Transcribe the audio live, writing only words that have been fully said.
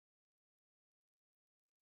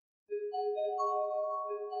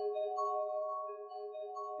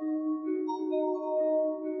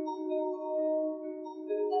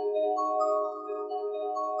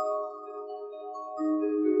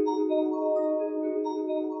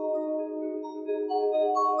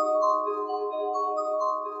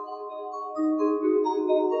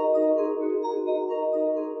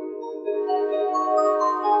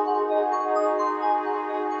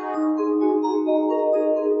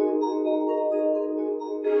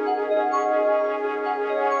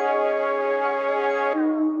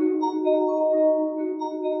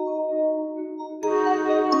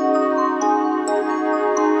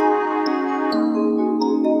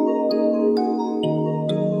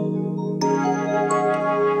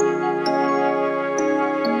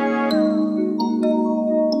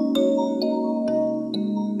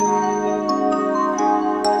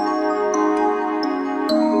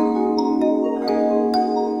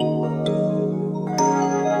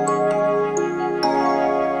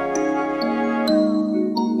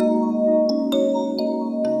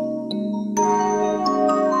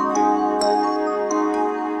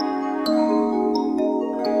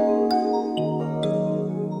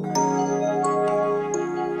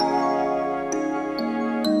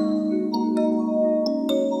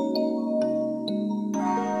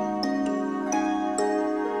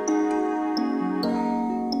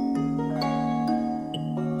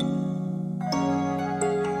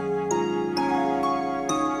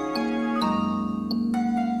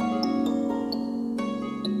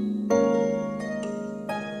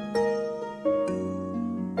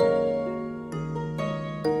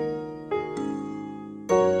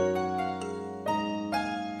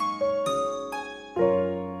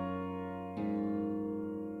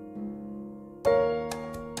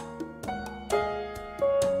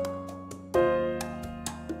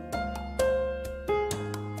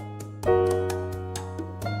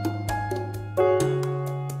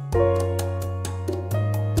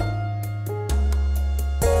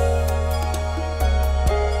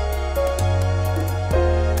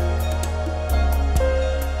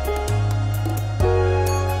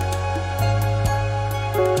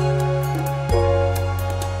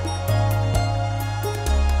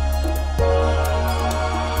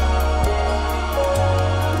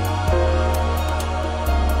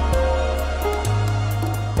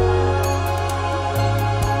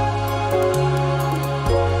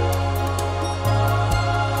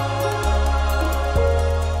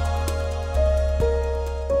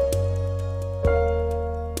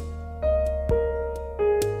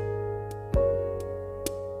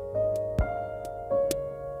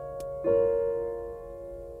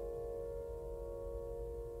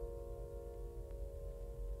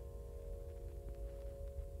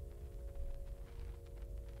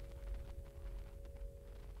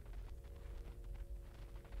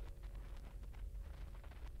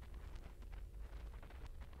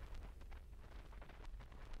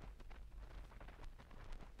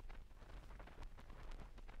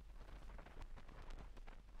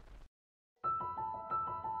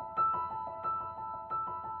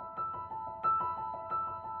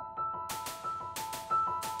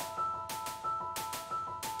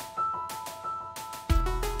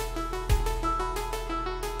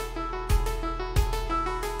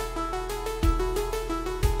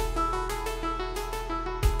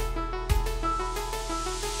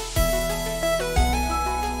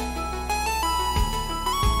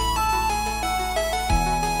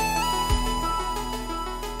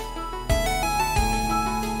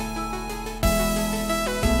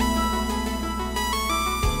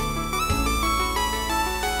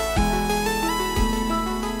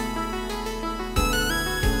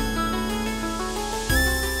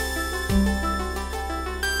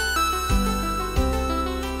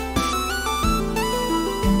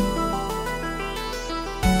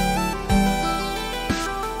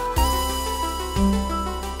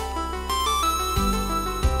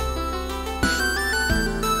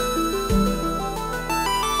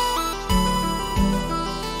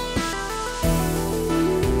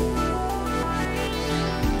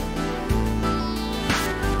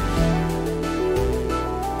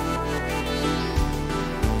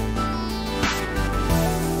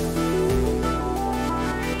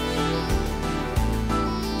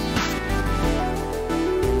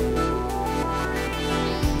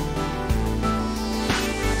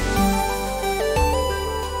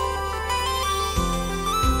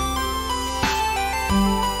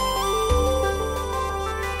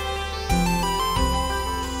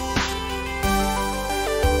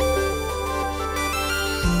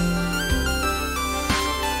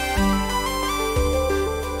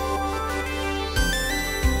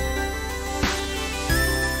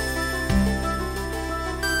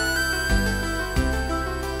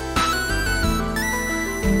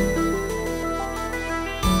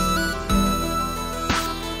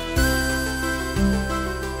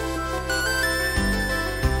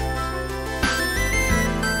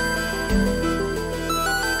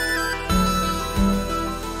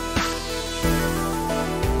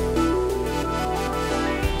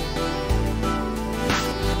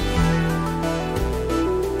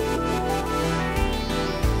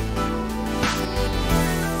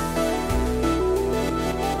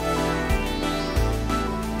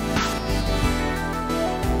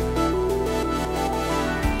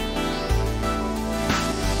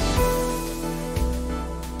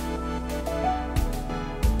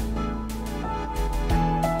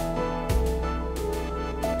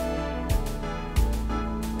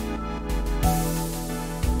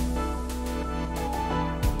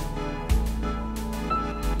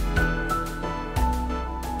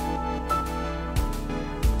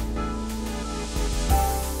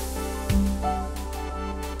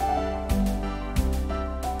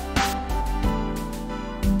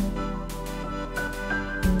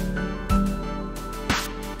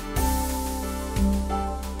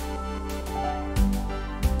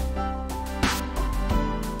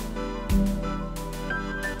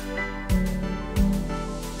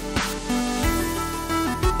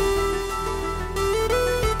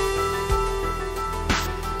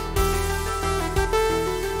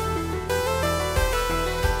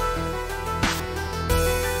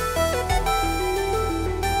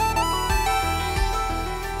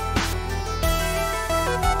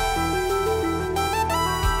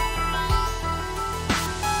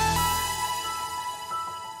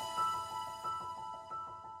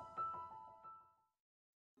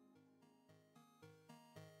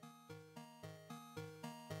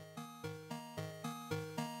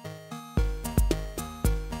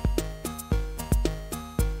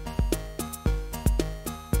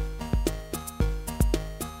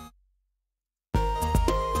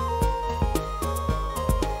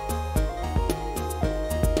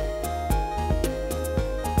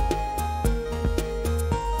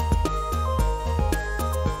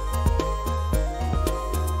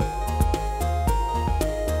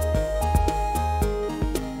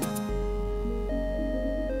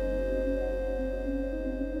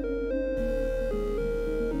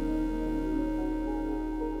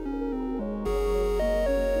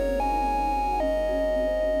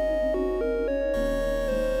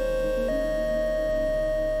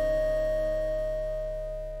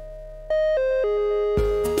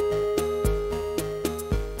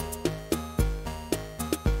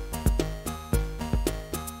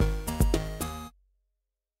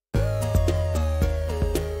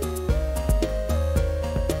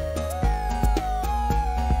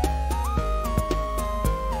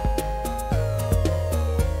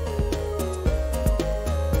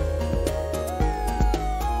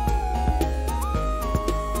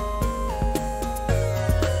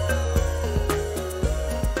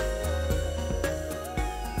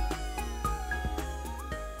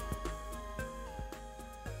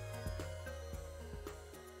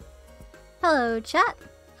Hello, chat.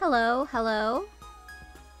 Hello, hello.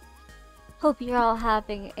 Hope you're all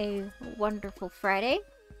having a wonderful Friday.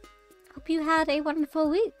 Hope you had a wonderful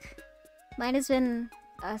week. Mine has been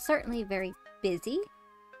certainly very busy.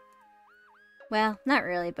 Well, not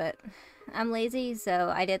really, but I'm lazy,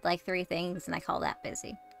 so I did like 3 things and I call that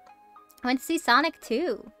busy. I went to see Sonic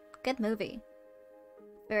 2. Good movie.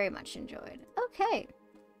 Very much enjoyed. Okay.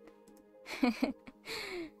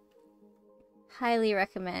 Highly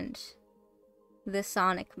recommend the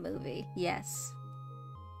Sonic movie. Yes.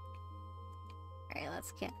 Alright,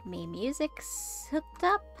 let's get me music hooked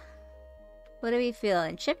up. What are we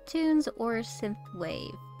feeling? Chiptunes or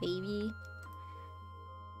synthwave, baby?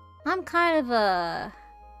 I'm kind of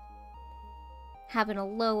having a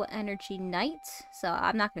low energy night, so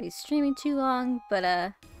I'm not gonna be streaming too long, but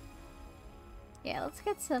yeah, let's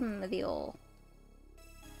get some of the old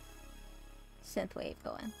synthwave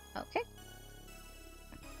going. Okay.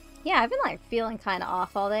 Yeah, I've been like feeling kind of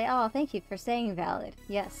off all day. Oh, thank you for saying valid.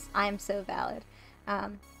 Yes, I'm so valid.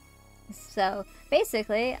 So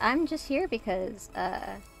basically, I'm just here because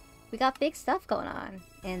we got big stuff going on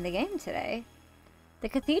in the game today. The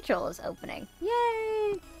Cathedral is opening.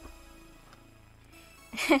 Yay!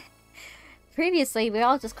 Previously, we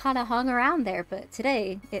all just kind of hung around there, but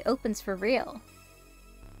today it opens for real.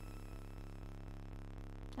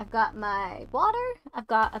 I've got my water. I've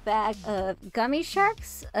got a bag of gummy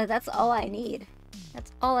sharks. That's all I need.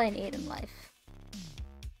 That's all I need in life.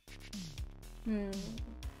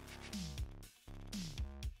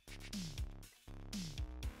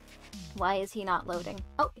 Why is he not loading?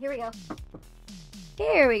 Oh, here we go.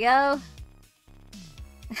 Here we go.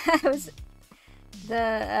 I was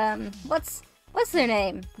the what's their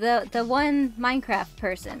name? The one Minecraft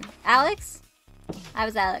person. Alex? I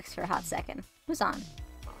was Alex for a hot second. Who's on?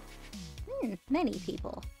 Many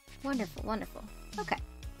people. Wonderful, wonderful. Okay.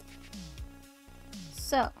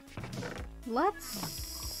 So,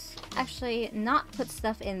 let's actually not put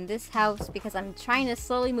stuff in this house because I'm trying to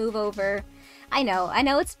slowly move over. I know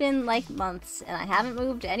it's been like months and I haven't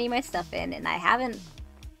moved any of my stuff in and I haven't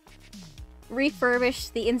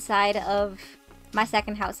refurbished the inside of my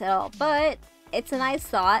second house at all, but it's a nice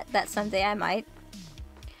thought that someday I might.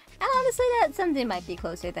 And honestly, that someday might be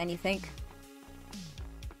closer than you think.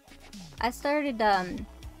 I started,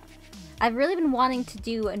 I've really been wanting to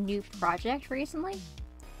do a new project recently,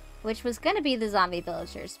 which was gonna be the zombie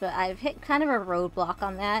villagers, but I've hit kind of a roadblock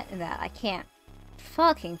on that, in that I can't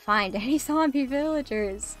fucking find any zombie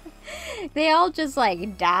villagers. They all just,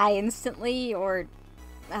 like, die instantly, or,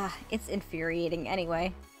 it's infuriating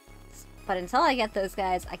anyway. But until I get those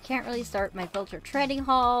guys, I can't really start my villager trading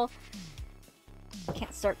hall, I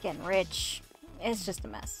can't start getting rich. It's just a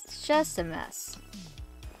mess. It's just a mess.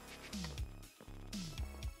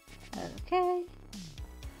 Okay,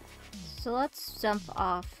 so let's jump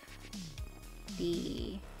off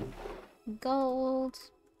the gold,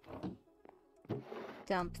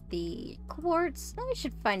 dump the quartz. Now we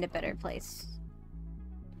should find a better place.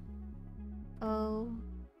 Oh,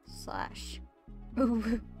 slash.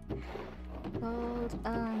 Ooh. Gold,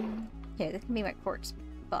 here, this can be my quartz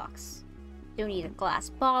box. Don't need a glass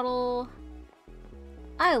bottle.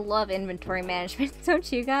 I love inventory management, don't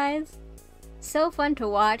you guys? So fun to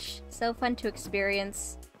watch, so fun to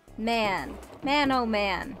experience. Man, oh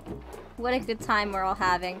man. What a good time we're all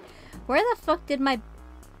having. Where the fuck did my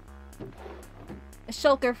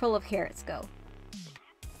shulker full of carrots go?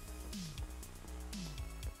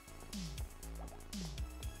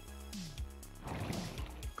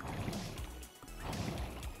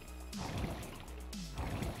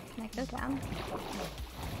 Can I go down?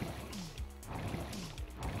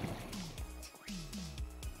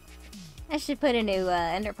 I should put a new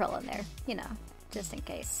ender pearl in there, you know, just in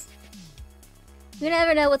case. You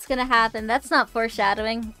never know what's gonna happen. That's not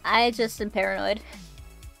foreshadowing. I just am paranoid.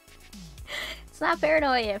 It's not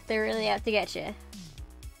paranoia if they really have to get you.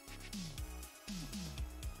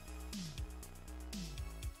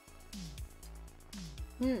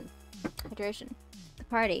 Hydration. The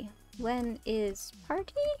party. When is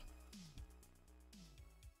party?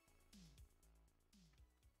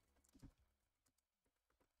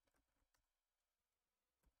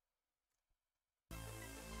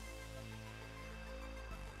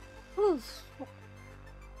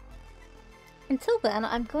 Until then,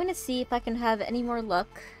 I'm going to see if I can have any more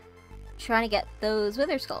luck trying to get those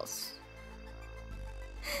wither skulls.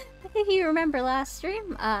 If you remember last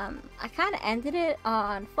stream, I kind of ended it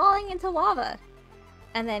on falling into lava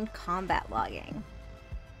and then combat logging.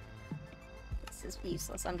 This is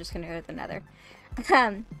useless. I'm just going to go to the nether.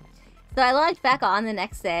 So I logged back on the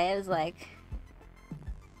next day. I was like,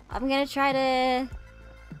 I'm going to try to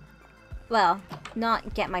well,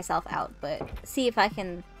 not get myself out, but see if I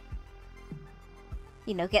can,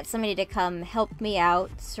 you know, get somebody to come help me out,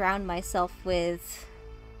 surround myself with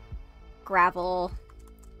gravel,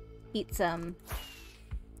 eat some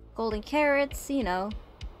golden carrots, you know,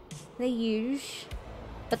 the usual.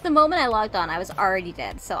 But the moment I logged on, I was already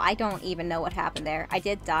dead, so I don't even know what happened there. I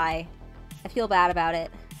did die. I feel bad about it.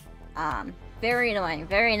 Very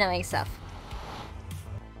annoying stuff.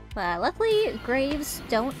 But luckily, graves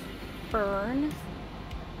don't burn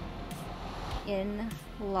in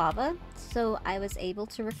lava, so I was able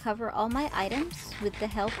to recover all my items with the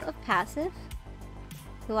help of Passive,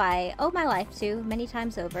 who I owe my life to many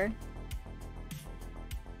times over.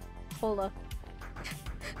 Hold up.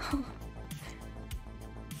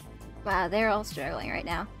 Wow, they're all struggling right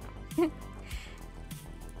now.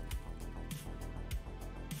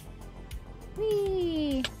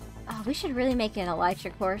 Whee! Oh, we should really make an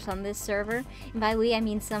Elytra course on this server. And by we, I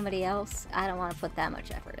mean somebody else. I don't want to put that much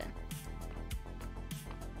effort in.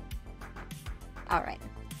 Alright.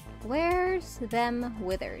 Where's them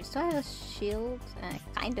withers? Do I have a shield?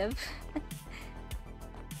 Kind of.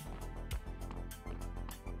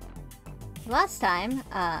 Last time,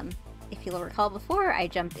 if you'll recall before I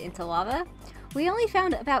jumped into lava, we only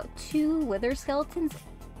found about 2 wither skeletons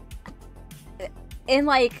in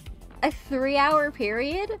like a 3-hour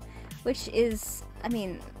period, which is, I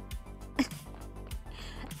mean,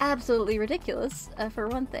 absolutely ridiculous, for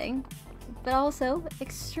one thing, but also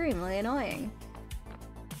extremely annoying.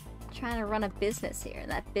 Trying to run a business here.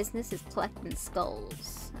 That business is collecting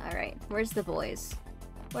skulls. Alright, where's the boys?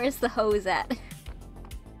 Where's the hose at?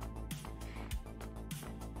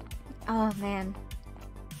 Oh man.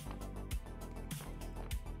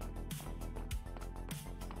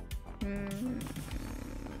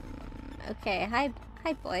 Okay, hi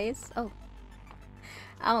boys. Oh.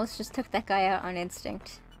 I almost just took that guy out on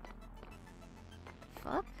instinct.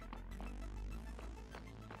 Fuck?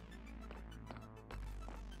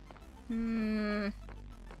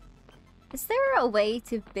 Is there a way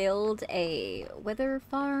to build a wither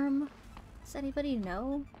farm? Does anybody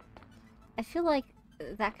know? I feel like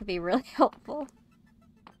that could be really helpful.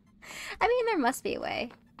 I mean, there must be a way,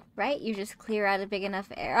 right? You just clear out a big enough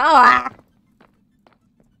area. Oh, ah!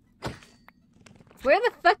 Where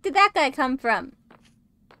the fuck did that guy come from?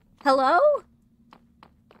 Hello?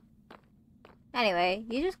 Anyway,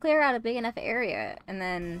 you just clear out a big enough area, and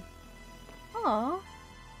then... Aww.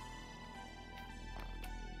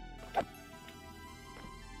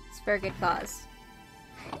 It's for a good cause.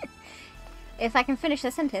 If I can finish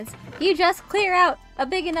the sentence, you just clear out a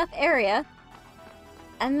big enough area,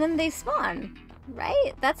 and then they spawn,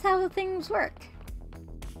 right? That's how things work.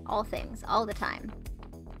 All things, all the time.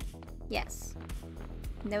 Yes.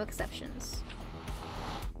 No exceptions.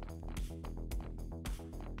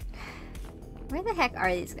 Where the heck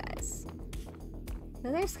are these guys?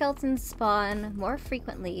 Wither skeletons spawn more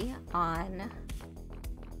frequently on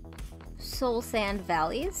soul sand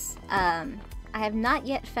valleys. I have not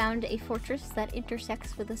yet found a fortress that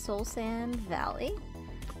intersects with a soul sand valley,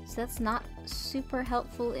 so that's not super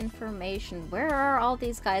helpful information. Where are all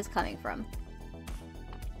these guys coming from?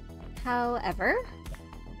 However,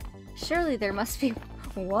 surely there must be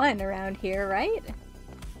one around here, right?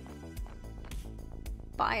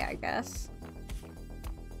 Bye, I guess.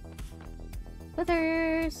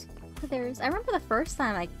 Withers! Withers. I remember the first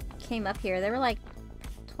time I came up here, there were like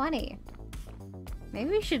 20. Maybe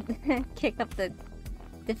we should kick up the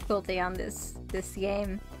difficulty on this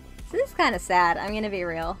game. So this is kind of sad, I'm gonna be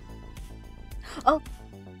real. Oh!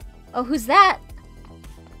 Oh, who's that?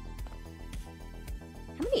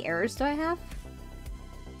 How many arrows do I have?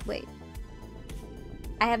 Wait.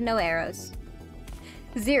 I have no arrows.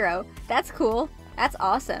 0. That's cool. That's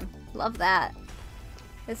awesome. Love that.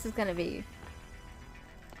 This is gonna be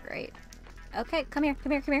great. Okay, come here,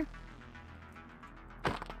 come here, come here.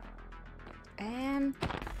 And...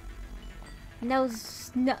 no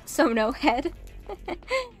head.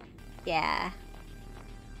 Yeah.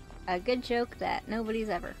 A good joke that nobody's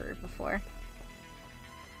ever heard before.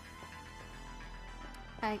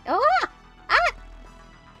 Oh, ah! Ah!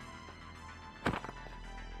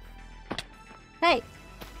 Hey!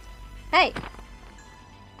 Hey!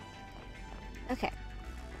 Okay.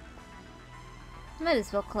 Might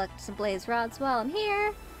as well collect some blaze rods while I'm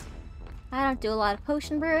here. I don't do a lot of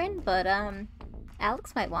potion brewing, but,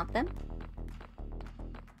 Alex might want them.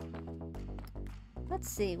 Let's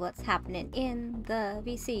see what's happening in the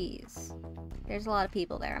VCs. There's a lot of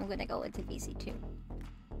people there. I'm gonna go into VC 2.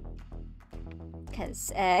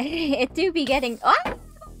 Because, it do be getting... Ah!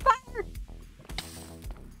 Fire!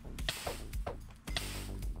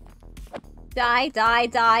 Die, die,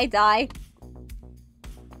 die, die.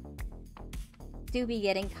 do be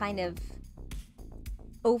getting kind of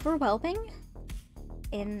overwhelming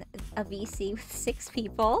in a VC with 6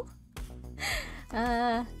 people.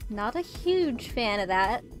 Not a huge fan of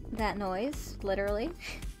that noise, literally.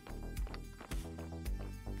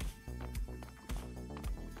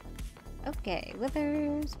 Okay,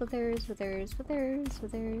 withers,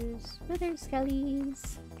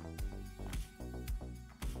 skellies.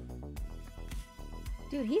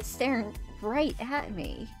 Dude, he's staring right at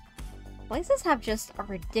me. Places have just a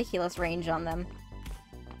ridiculous range on them.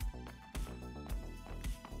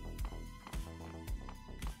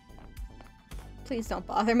 Please don't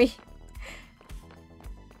bother me.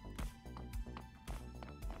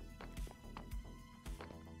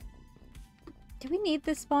 Do we need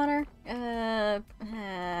this spawner? I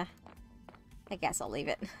guess I'll leave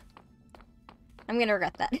it. I'm gonna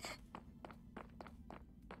regret that.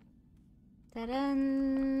 Dead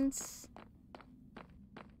ends.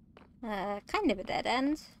 Kind of a dead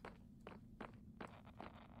end.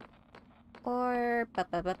 Or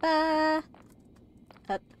ba-ba-ba-ba.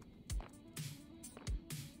 Up.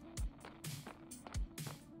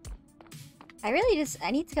 I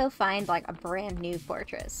need to go find, like, a brand new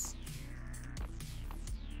fortress.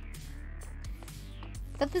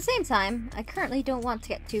 But at the same time, I currently don't want to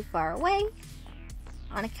get too far away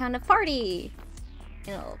on account of party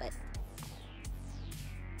in a little bit.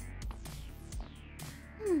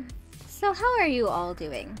 So how are you all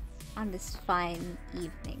doing on this fine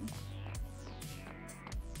evening?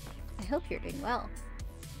 I hope you're doing well.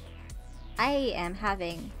 I am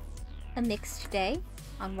having a mixed day.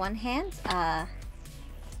 On one hand, I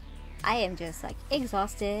am just, like,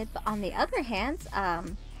 exhausted, but on the other hand,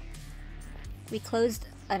 we closed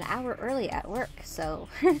an hour early at work, so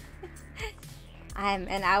I'm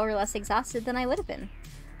an hour less exhausted than I would have been.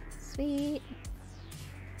 Sweet.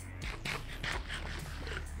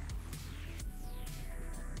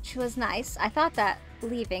 Which was nice. I thought that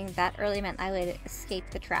leaving that early meant I would escape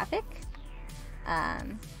the traffic.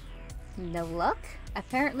 No luck.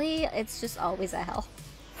 Apparently, it's just always a hell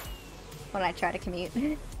when I try to commute.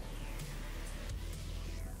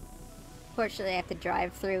 Fortunately, I have to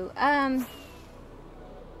drive through. I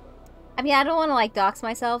mean, I don't want to, like, dox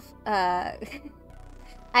myself. I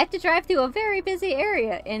have to drive through a very busy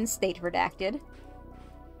area in State Redacted.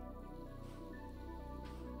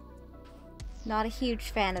 Not a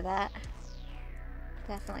huge fan of that.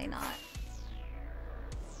 Definitely not.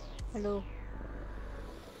 Hello.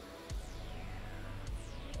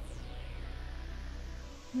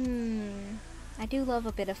 I do love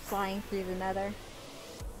a bit of flying through the nether.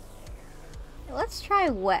 Let's try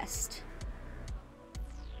west.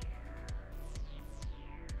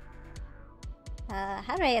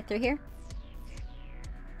 How do I get through here?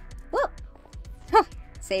 Whoop! Huh,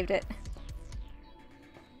 saved it.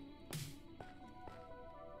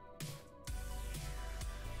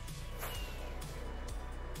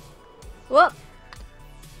 Whoop!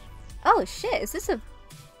 Oh shit, is this a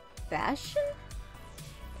bastion?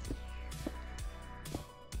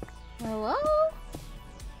 Hello?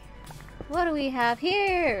 What do we have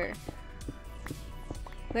here?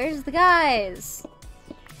 Where's the guys?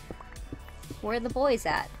 Where are the boys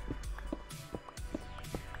at?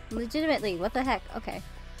 Legitimately, what the heck? Okay.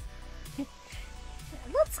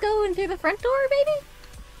 Let's go in through the front door, maybe?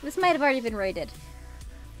 This might have already been raided.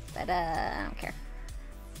 But, I don't care.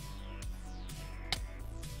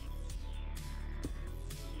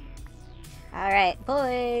 Alright,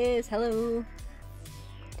 boys! Hello!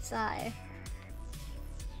 Sigh.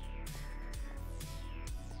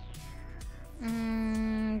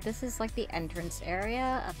 This is like the entrance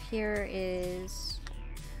area. Up here is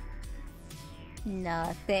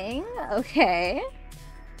nothing. Okay.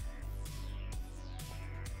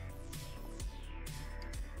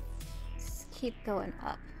 Let's keep going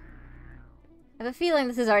up. I have a feeling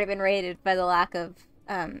this has already been raided by the lack of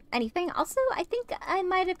anything. Also, I think I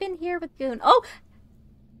might have been here with Goon. Oh!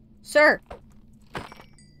 Sir!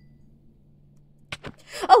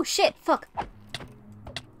 Oh shit! Fuck!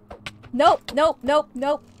 Nope, nope, nope,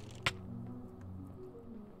 nope.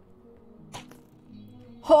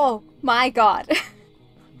 Oh my god.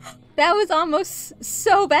 That was almost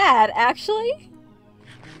so bad, actually.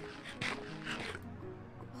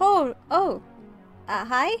 Oh,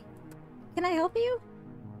 hi? Can I help you?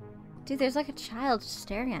 Dude, there's like a child just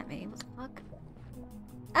staring at me. What the fuck?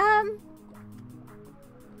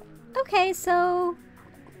 Okay, so...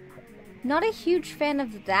 Not a huge fan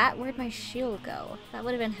of that. Where'd my shield go? That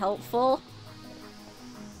would have been helpful.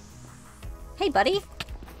 Hey, buddy.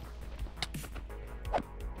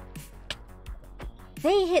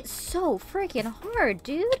 They hit so freaking hard,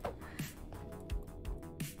 dude.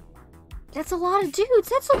 That's a lot of dudes!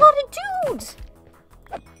 That's a lot of dudes!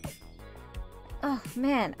 Oh,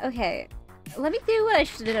 man. Okay. Let me do what I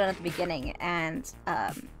should have done at the beginning and,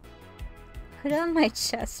 put on my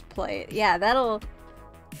chest plate. Yeah, that'll...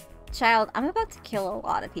 Child, I'm about to kill a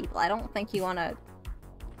lot of people. I don't think you wanna...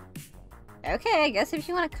 Okay, I guess if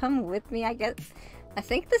you wanna come with me, I guess... I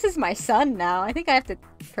think this is my son now. I think I have to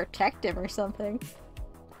protect him or something.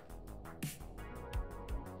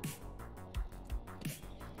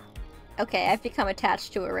 Okay, I've become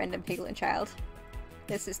attached to a random piglin child.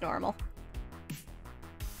 This is normal.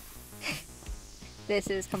 This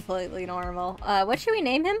is completely normal. What should we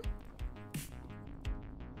name him?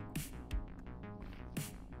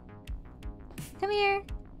 Come here.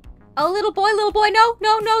 Oh, little boy, no,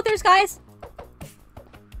 no, no, there's guys.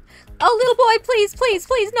 Oh, little boy, please, please,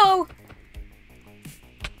 please, no.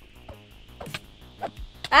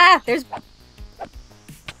 Ah, there's...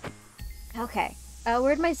 Okay.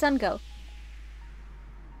 Where'd my son go?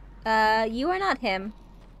 You are not him.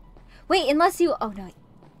 Wait, unless you... Oh, no.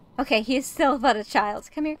 Okay, he is still but a child.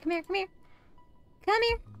 Come here, come here, come here. Come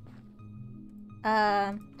here.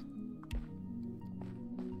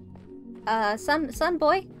 Son,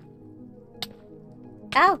 boy?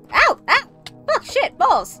 Ow, ow, ow! Oh, shit,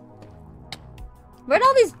 balls! Where'd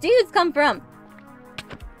all these dudes come from?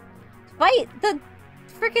 Fight the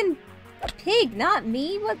freaking pig, not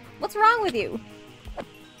me. What's wrong with you?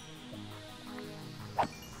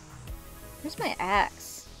 Where's my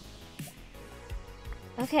axe?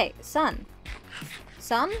 Okay, son.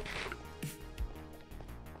 Son?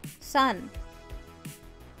 Son.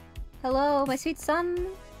 Hello, my sweet son.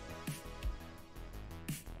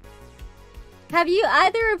 Have you,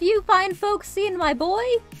 either of you fine folks seen my boy?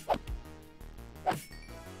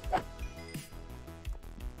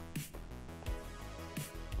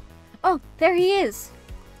 Oh, there he is.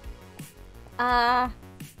 Come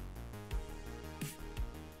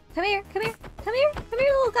here, come here, come here, come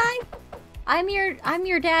here, little guy. I'm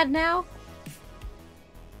your dad now.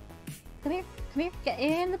 Come here, get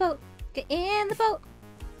in the boat. Get in the boat.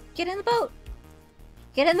 Get in the boat.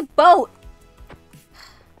 Get in the boat.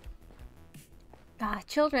 Ah,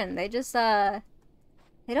 children, they just, they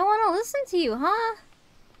don't want to listen to you, huh?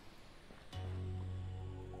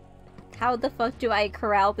 How the fuck do I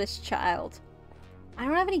corral this child? I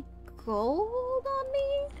don't have any gold on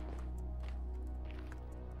me?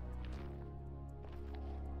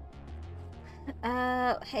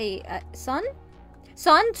 Hey, son?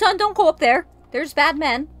 Son, don't go up there. There's bad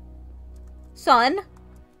men. Son?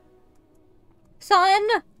 Son?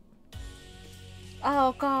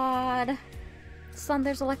 Oh, God. Son,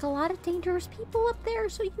 there's like a lot of dangerous people up there,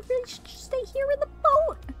 so you really should just stay here in the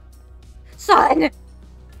boat. Son!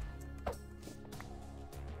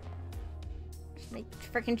 My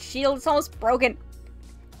freaking shield is almost broken.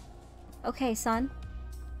 Okay, son.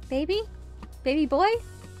 Baby? Baby boy?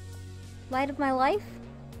 Light of my life?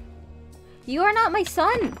 You are not my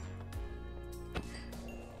son!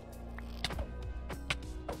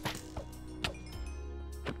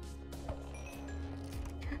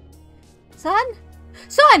 Son?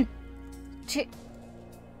 Son!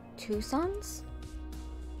 Two sons?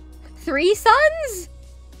 3 sons?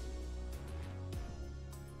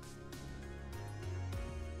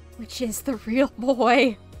 Which is the real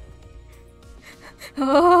boy?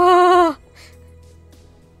 Oh.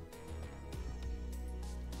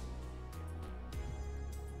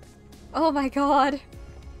 Oh my god.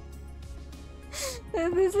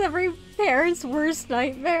 This is every parent's worst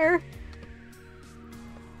nightmare.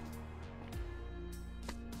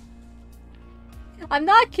 I'm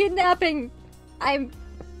not kidnapping. I'm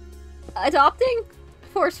adopting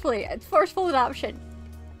forcefully. It's forceful adoption.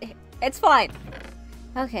 It's fine.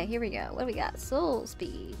 Okay, here we go. What do we got? Soul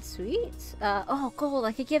speed. Sweet. Oh, gold.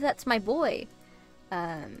 I could give that to my boy.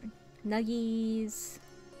 Nuggies.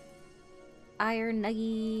 Iron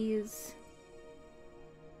nuggies.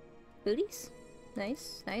 Booties.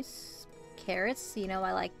 Nice, nice. Carrots. You know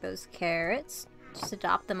I like those carrots. Just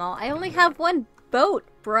adopt them all. I only have 1 boat,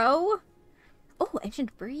 bro. Oh, ancient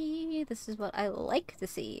debris. This is what I like to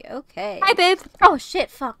see. Okay. Hi, babe. Oh, shit.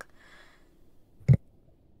 Fuck.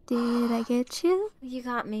 Did I get you? You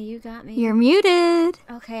got me. You got me. You're muted.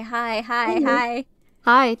 Okay. Hi. Hi. Ooh. Hi.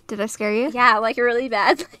 Hi. Did I scare you? Yeah, like really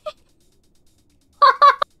badly.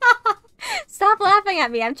 Stop laughing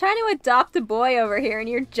at me. I'm trying to adopt a boy over here and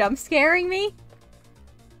you're jump scaring me?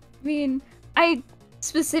 I mean, I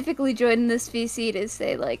specifically joined this VC to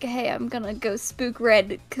say, like, hey, I'm gonna go spook Red,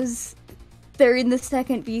 because they're in the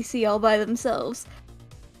second VC all by themselves.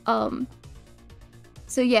 So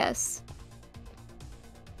yes.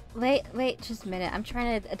 Wait just a minute. I'm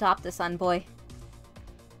trying to adopt a son boy.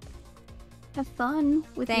 Have fun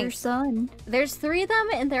with your Thanks. son. There's 3 of them,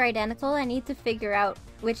 and they're identical. I need to figure out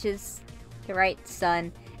which is the right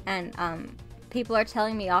son. And people are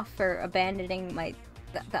telling me off for abandoning the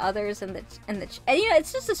others and and you know,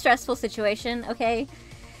 it's just a stressful situation. Okay.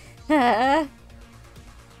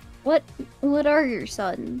 What are your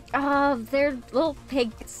sons? They're little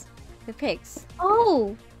pigs. They're pigs.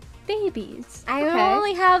 Oh, babies. I Okay.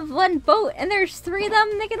 only have 1 boat, and there's 3 of them.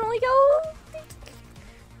 And they can only go.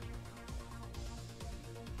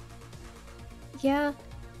 Yeah.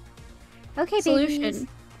 Okay, Solution.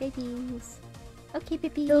 babies. Okay,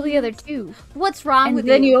 babies. Kill the other 2. What's wrong And with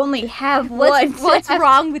then you? you only have one. What's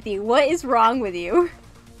wrong with you? What is wrong with you?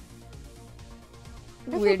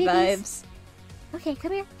 Weird Okay, babies. vibes. Okay,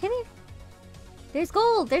 come here. Come here. There's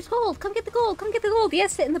gold. There's gold. Come get the gold. Come get the gold.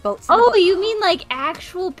 Yes, sit in the boat. Sit in the Oh, boat. you mean like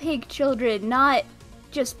actual pig children, not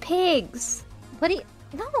just pigs. What do you...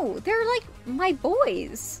 No, they're like my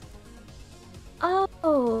boys.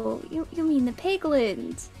 Oh, you mean the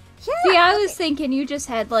piglins. Yeah. See, I was thinking you just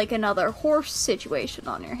had like another horse situation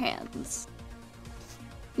on your hands.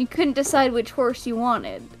 You couldn't decide which horse you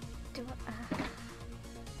wanted.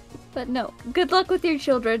 But no, good luck with your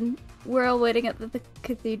children. We're all waiting at the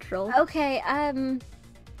cathedral. Okay,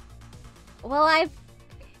 well, I've...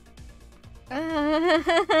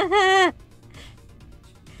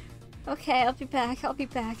 Okay, I'll be back. I'll be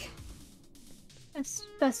back.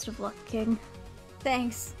 Best of luck, King.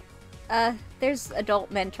 Thanks. There's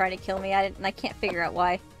adult men trying to kill me, and I can't figure out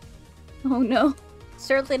why. Oh no.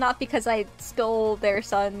 Certainly not because I stole their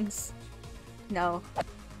sons. No.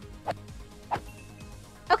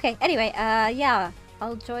 Okay, anyway, yeah.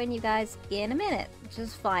 I'll join you guys in a minute.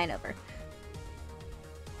 Just flying over.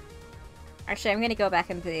 Actually, I'm gonna go back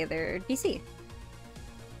into the other PC.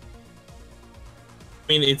 I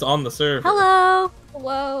mean, it's on the server. Hello!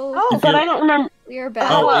 Hello. Oh, If but you- I don't remember. We are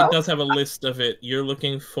back. Oh, Hello. it does have a list of it. You're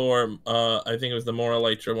looking for, I think it was the Mora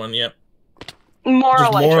Elytra one, yep. More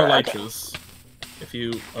Just Mora Elytra. Okay. Elytras. If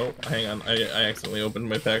you... Oh, hang on. I accidentally opened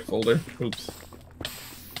my pack folder. Oops.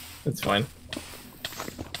 It's fine.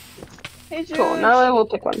 Hey, cool. Now I will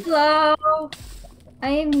pick one. Hello. I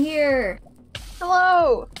am here.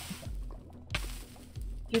 Hello.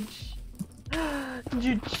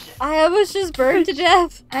 I was just burned to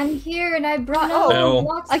death. I'm here, and I brought Oh.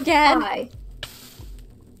 blocks Again? of pie.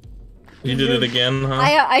 You did it again, huh?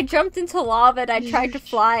 I jumped into lava and I tried to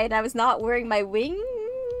fly and I was not wearing my wings.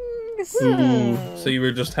 Ooh. So you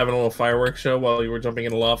were just having a little fireworks show while you were jumping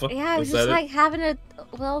into lava? Yeah, I was Is just that like having a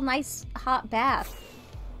little nice hot bath.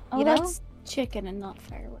 Oh, You know? that's chicken and not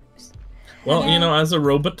fireworks. Well, Yeah. you know, as a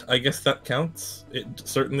robot, I guess that counts. It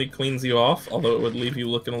certainly cleans you off, although it would leave you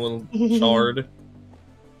looking a little charred.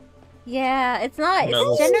 Yeah, it's not.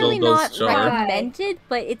 Metal It's generally still not does char. recommended,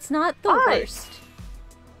 but it's not the Pie. worst.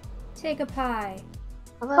 Take a pie.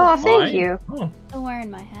 Oh, Why? thank you. Oh. I'm wearing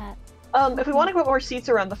my hat. If we want to put more seats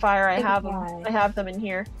around the fire, I Take a have them. pie. I have them in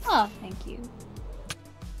here. Oh, thank you.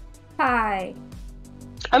 Pie.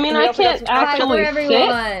 I mean, We I also got can't some pie actually for sit.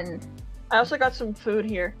 everyone. I also got some food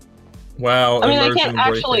here. Wow, I mean, I can't immersion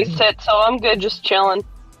actually breaking. sit, so I'm good just chilling.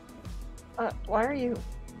 Why are you?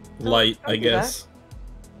 Light, Don't I do that. guess.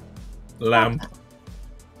 Lamp.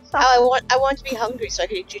 Oh, I want to be hungry so I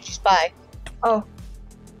can eat Gigi's pie. Oh.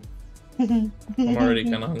 I'm already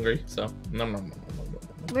kind of hungry, so... Nom, nom, nom, nom, nom, nom.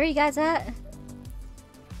 Where are you guys at?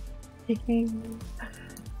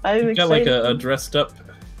 I'm You've got like a excited. dressed up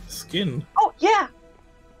skin. Oh yeah.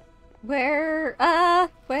 Where?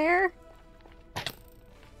 Where?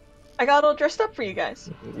 I got all dressed up for you guys.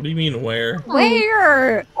 What do you mean, where?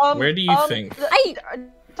 Where? Where do you think?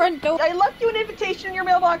 Front door. I left you an invitation in your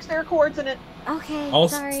mailbox. There are coordinates. Okay,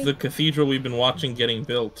 Also, sorry. it's the cathedral we've been watching getting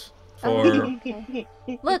built Oh, for... okay.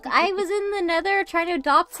 Look, I was in the nether trying to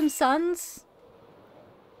adopt some sons,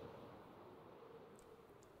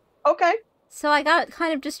 Okay. so I got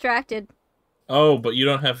kind of distracted. Oh, but you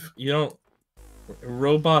don't...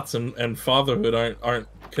 Robots and fatherhood aren't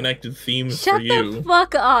connected themes Shut for you. the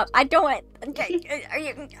fuck up! I don't.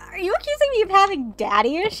 Are you accusing me of having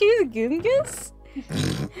daddy issues, Goongus?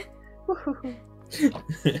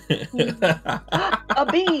 A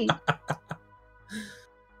bee.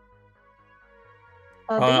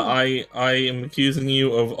 I am accusing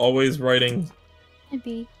you of always writing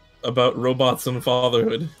Maybe. about robots and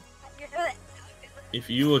fatherhood. If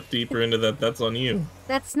you look deeper into that, that's on you.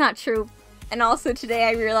 That's not true. And also today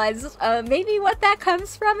I realized maybe what that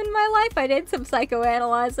comes from in my life. I did some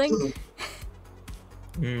psychoanalyzing.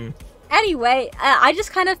 Anyway, I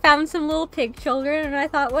just kind of found some little pig children and I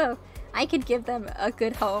thought, whoa, I could give them a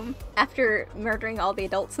good home after murdering all the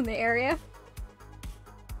adults in the area.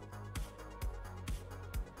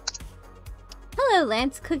 Hello,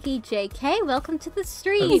 Lance Cookie JK. Welcome to the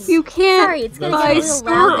stream. If you can't Sorry, it's gonna buy get a little store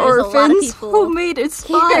loud. There's a lot of orphans, people homemade is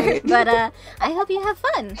here, fine. but I hope you have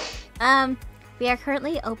fun. We are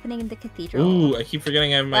currently opening the cathedral. Ooh, I keep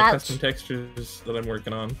forgetting I have my Ouch. custom textures that I'm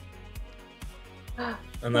working on.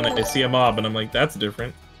 And then I see a mob and I'm like, that's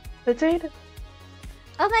different. Potato.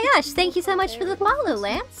 Oh my gosh! Thank you so much for the follow,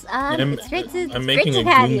 Lance. I'm, It's great to I'm making a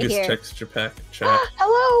have you Goongus here. texture pack chat.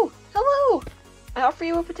 Hello! Hello! I offer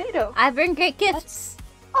you a potato. I bring great gifts.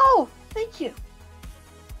 Oh, thank you.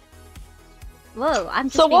 Whoa, I'm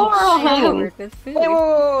just So being while we're all hanging- showered with food.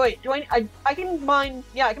 Wait. Do I can mine.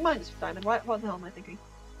 Yeah, I can mine this diamond. What the hell am I thinking?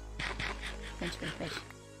 Fish.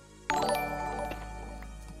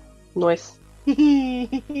 Nice.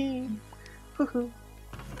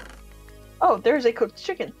 Oh, there's a cooked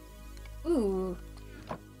chicken. Ooh.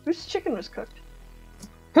 Whose chicken was cooked?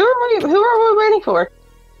 Who are we waiting for?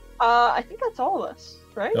 I think that's all of us,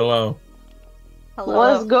 right? Hello. Hello.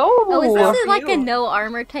 Let's go. Oh, is this like a you. no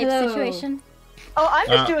armor type Hello. situation? Oh, I'm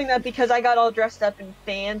just Uh, doing that because I got all dressed up and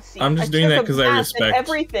fancy. I'm just I doing took that a 'cause I bath and respect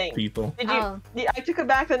everything. People. Did you? Oh. Yeah, I took a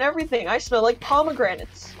bath and everything. I smell like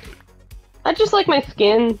pomegranates. I just like my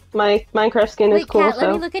skin. My Minecraft skin is Wait, cool. Kat, let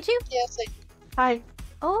So me look at you. Yes, Hi.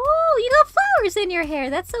 Oh, you got flowers in your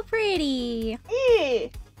hair. That's so pretty. Yeah.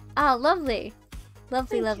 Oh, lovely.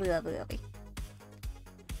 Thank Lovely.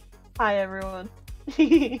 Hi, everyone.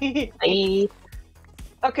 I,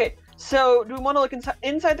 Okay, so do we want to look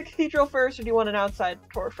inside the cathedral first, or do you want an outside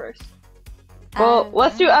tour first? well,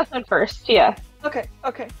 let's do outside first. Yeah. Okay.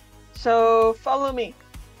 So follow me.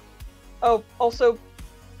 Oh, also,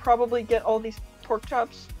 probably get all these pork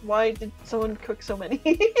chops. Why did someone cook so many?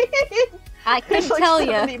 I There's couldn't like tell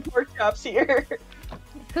 70 you. pork chops here.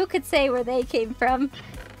 Who could say where they came from?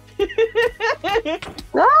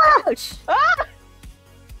 Ah! Ouch. Ah!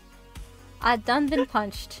 I done been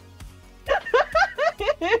punched.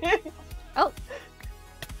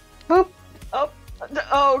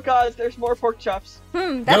 Oh god, there's more pork chops.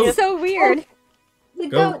 That's Nope. so weird.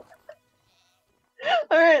 Go.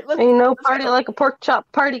 Alright, let's. Ain't no let's party go. like a pork chop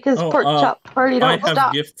party, cause Oh, pork chop party I don't have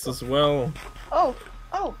stop. gifts as well. Oh.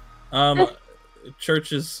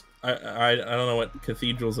 Churches. I don't know what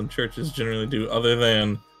cathedrals and churches generally do, other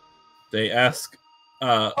than they ask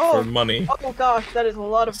for money. Oh gosh, that is a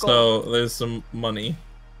lot of gold. So there's some money.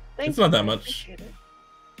 Thank it's not you, that I much. appreciate it.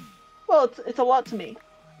 Well, it's a lot to me.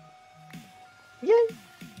 Yay!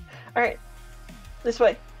 Alright. This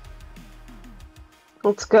way.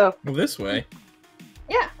 Let's go. Well, this way.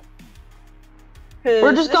 Yeah. 'Cause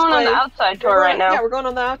We're just this going on the way- outside we're tour right going- now. Yeah, we're going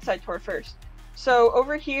on the outside tour first. So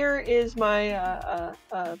over here is my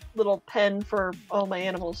little pen for all my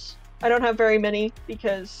animals. I don't have very many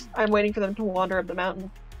because I'm waiting for them to wander up the mountain.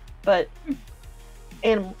 But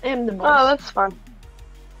animals. Oh, that's fun.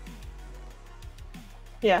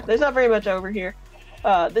 Yeah, there's not very much over here.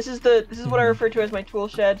 This is what I refer to as my tool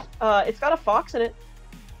shed. It's got a fox in it.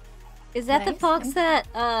 Is that the Nice. fox that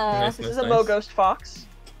Nice. This is a Mo Ghost fox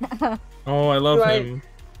Oh, I love Do I- him.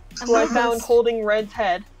 who I found holding Red's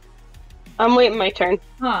head. I'm waiting my turn.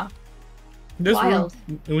 Huh. This Wild.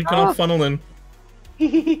 we can all funnel in.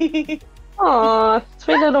 Aw,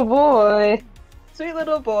 sweet little boy. Sweet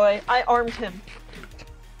little boy. I armed him.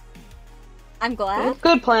 I'm glad.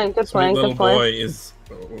 Good plan. Good Sweet plan. little Good plan. boy is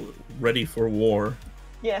ready for war.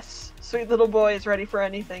 Yes, sweet little boy is ready for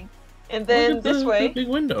anything. And Look then at this the way, big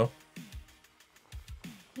window.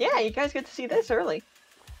 yeah, you guys get to see this early.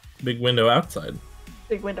 Big window outside.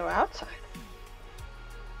 Big window outside.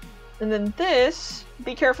 And then this,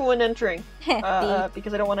 be careful when entering,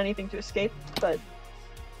 because I don't want anything to escape, but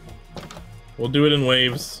We'll do it in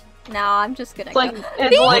waves. No, I'm just gonna It's like go.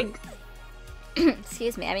 it's like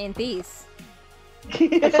Excuse me, I mean bees.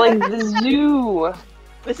 it's like the zoo.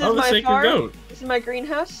 this is Oh, the my sacred farm, goat. this is my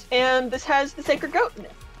greenhouse, and this has the sacred goat in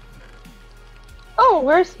it. Oh,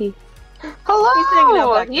 where's he? hanging out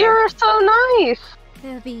Hello. back there. You're so nice.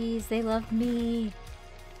 The bees, they love me.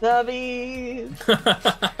 The bees.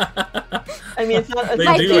 I mean, it's not a They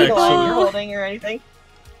do, dandelion actually. you're holding or anything.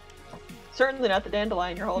 Certainly not the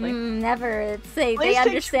dandelion you're holding. Never. It's Please they take-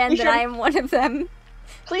 understand be that sure- I am one of them.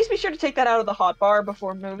 Please be sure to take that out of the hot bar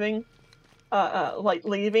before moving. Like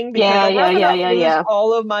leaving. Because Yeah, I'd rather yeah, not yeah, lose yeah.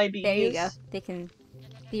 all of my bees. There you go. They can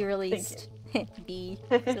be released. Be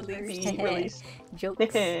released. Be released.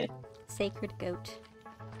 Jokes. Sacred goat.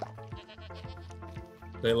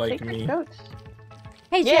 They like Sacred me. goats.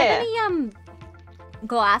 Hey, do you have Yeah. any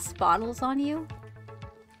glass bottles on you?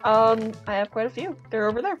 I have quite a few. They're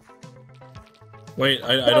over there. Wait,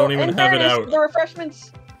 I So, don't even in have it fairness, out. The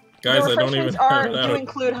refreshments, Guys, the I don't even refreshments have it do out.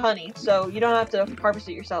 include honey, so you don't have to harvest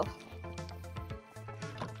it yourself.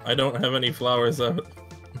 I don't have any flowers out.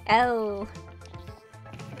 Oh.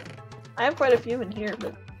 I have quite a few in here,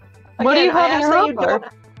 but What do you have in your that you hotbar?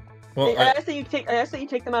 don't. Well, I asked that you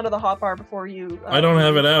take them out of the hotbar before you. I don't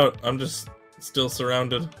have it out. I'm just still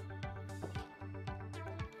surrounded.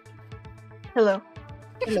 Hello.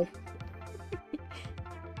 Hello.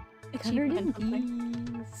 Covered in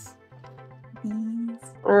Achievement. bees.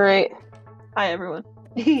 Alright. Hi, everyone.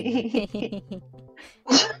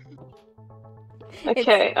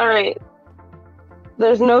 Okay, alright.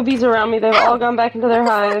 There's no bees around me. They've all gone back into their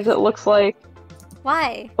hives, it looks like.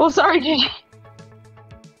 Why? Oh, sorry, JJ.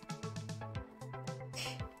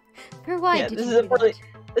 For why Yeah, did this you is a do really- that?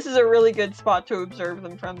 This is a really good spot to observe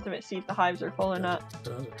them from to see if the hives are full or not.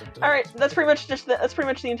 All right, that's pretty much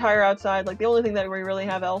the entire outside. Like the only thing that we really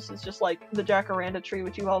have else is just like the jacaranda tree,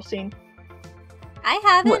 which you've all seen. I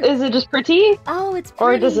haven't. Is it just pretty? Oh, it's Or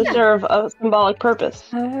pretty. does it serve a symbolic purpose?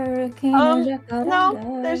 Hurricane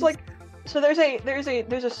No, there's like, so there's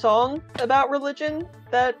a song about religion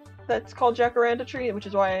that's called Jacaranda Tree, which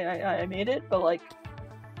is why I made it. But like,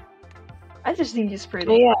 I just think it's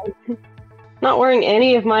pretty. Yeah. Not wearing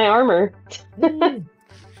any of my armor. I'm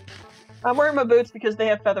wearing my boots because they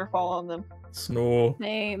have feather fall on them. Snow.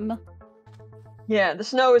 Name. Yeah, the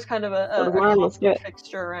snow is kind of a Let's do constant it.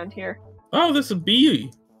 fixture around here. Oh, this is a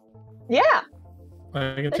bee. Yeah,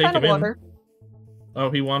 I can they take kind him of in. wander.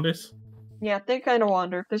 Oh, he wanders? Yeah, they kind of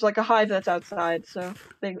wander. There's like a hive that's outside, so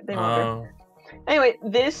they wander. Oh. Anyway,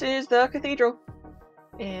 this is the cathedral.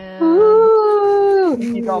 And Ooh.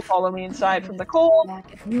 you can all follow me inside from the cold.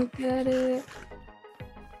 Look at it.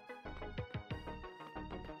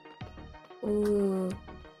 Ooh.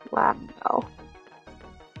 Wow.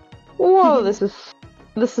 Whoa, this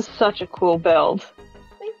is such a cool build.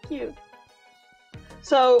 Thank you.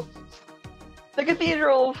 So, the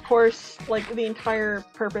cathedral, of course, like the entire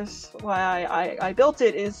purpose why I built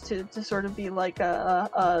it is to sort of be like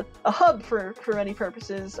a hub for many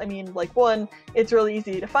purposes. I mean, like one, it's really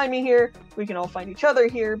easy to find me here. We can all find each other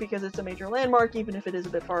here because it's a major landmark, even if it is a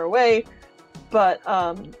bit far away. But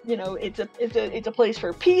you know, it's a place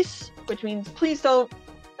for peace, which means please don't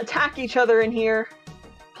attack each other in here,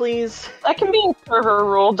 please. That can be a server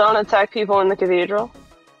rule. Don't attack people in the cathedral.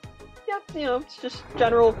 Yeah, you know, it's just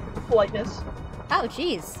general politeness. Oh,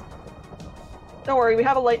 jeez. Don't worry, we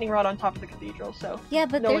have a lightning rod on top of the cathedral, so Yeah,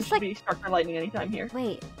 but no one there's should like. be struck by lightning anytime here.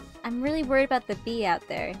 Wait, I'm really worried about the bee out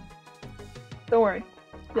there. Don't worry.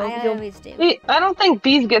 I always do. I don't think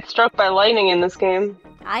bees get struck by lightning in this game.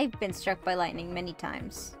 I've been struck by lightning many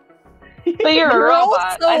times. But you're a You're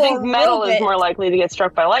robot. also I think a metal is robot. more likely to get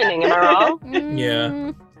struck by lightning. Am I wrong?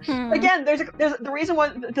 Yeah. Hmm. Again, there's the reason why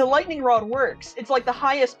the lightning rod works. It's like the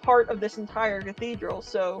highest part of this entire cathedral,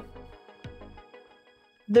 so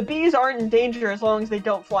the bees aren't in danger as long as they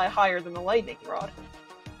don't fly higher than the lightning rod.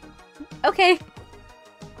 Okay.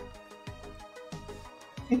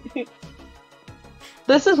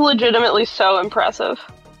 This is legitimately so impressive.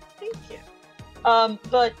 Thank you.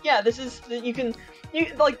 But yeah, this is you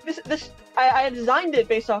like this. I designed it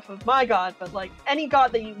based off of my god, but like any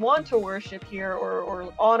god that you want to worship here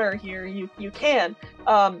or honor here, you can.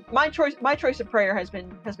 My choice of prayer has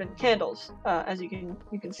been candles, as you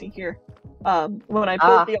can see here. When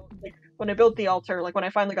I built the altar, like when I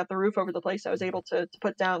finally got the roof over the place, I was able to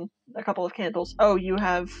put down a couple of candles. Oh, you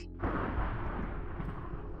have.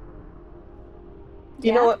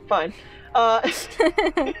 You know what? Fine.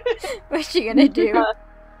 What's she gonna do?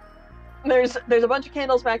 There's a bunch of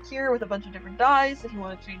candles back here with a bunch of different dyes if you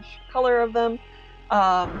want to change color of them. You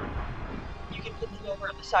can put them over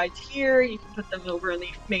on the sides here. You can put them over on the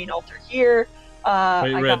main altar here. Wait,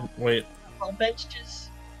 I Red, got wait. little benches.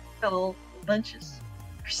 Got little benches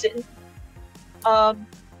for sitting. I've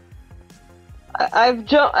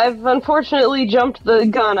unfortunately jumped the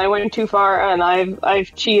gun. I went too far and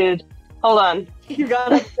I've cheated. Hold on. You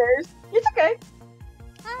got upstairs. It's okay.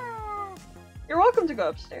 Ah. You're welcome to go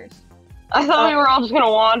upstairs. I thought we were all just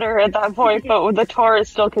gonna wander at that point, but the tour is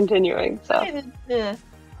still continuing. So Yeah.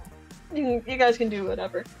 You guys can do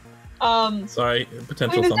whatever. Sorry, I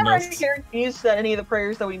potential mean, there's never any thumbnails. guarantees that any of the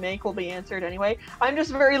prayers that we make will be answered anyway. I'm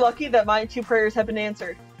just very lucky that my 2 prayers have been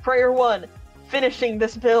answered. Prayer 1, finishing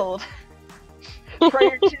this build.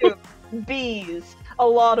 Prayer 2, bees. A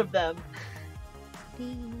lot of them.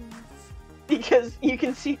 Bees. Because you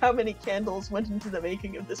can see how many candles went into the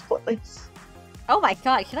making of this place. Oh my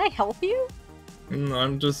god, can I help you?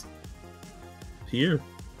 I'm just here.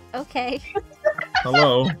 Okay.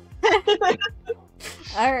 Hello.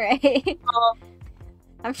 Alright.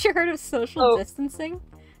 I'm sure heard of social Oh. distancing.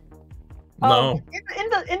 No.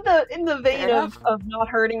 In the vein Fair of not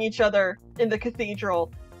hurting each other in the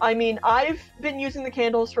cathedral, I mean, I've been using the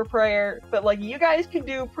candles for prayer, but like you guys can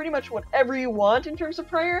do pretty much whatever you want in terms of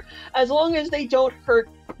prayer, as long as they don't hurt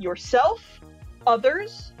yourself,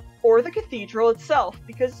 others, or the cathedral itself.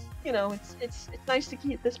 Because you know, it's nice to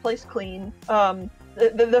keep this place clean.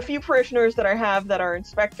 The few parishioners that I have that are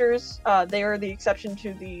inspectors, they are the exception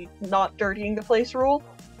to the not dirtying the place rule,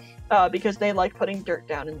 because they like putting dirt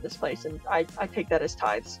down in this place, and I take that as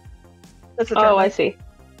tithes. That's the term. Oh, I see.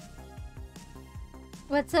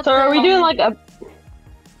 What's up? So are we there? doing like a?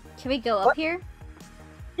 Can we go up What? here?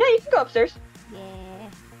 Yeah, you can go upstairs. Yeah.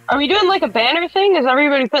 Are we doing like a banner thing? Is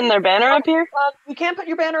everybody putting their banner up here? You can put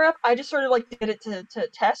your banner up. I just sort of like did it to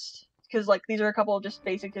test, because like these are a couple of just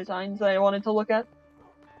basic designs that I wanted to look at.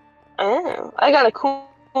 Oh, I got a cool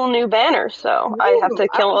new banner, so I have to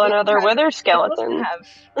kill another wither skeleton.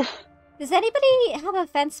 Does anybody have a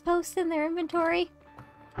fence post in their inventory?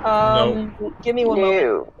 Give me one moment.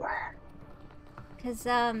 No. Because,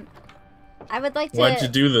 I would like to... Why'd you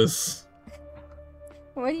do this?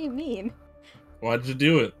 What do you mean? Why'd you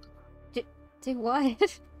do it? Do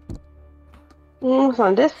what? What's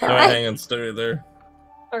on this Go side? hang and stay there.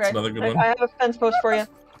 Okay, That's another good one. I have a fence post for you.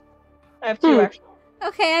 I have two actually.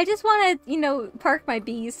 Okay, I just want to, you know, park my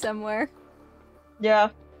bees somewhere. Yeah.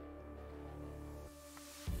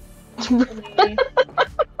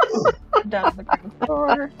 Down the ground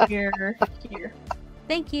floor. Here.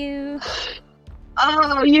 Thank you.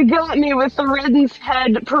 Oh, you got me with the Redden's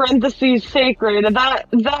head parentheses sacred. That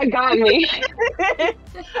got me. Okay,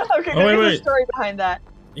 Oh, there's a wait. story behind that.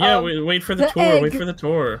 Yeah, wait for the tour. egg. Wait for the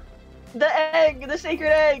tour. The egg, the sacred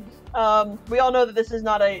egg. We all know that this is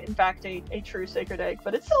not in fact a true sacred egg,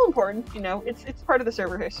 but it's still important. You know, it's part of the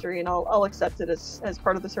server history, and I'll accept it as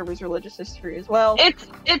part of the server's religious history as well.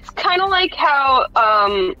 It's kind of like how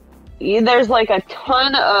there's like a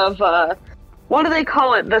ton of what do they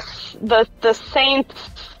call it? The saints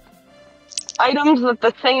items that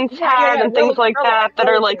the saints had and things like that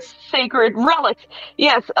are like sacred relics.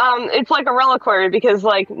 Yes, it's like a reliquary because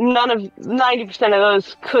like 90% of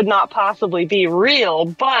those could not possibly be real,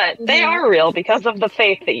 but they are real because of the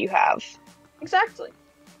faith that you have. Exactly.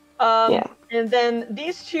 Yeah. And then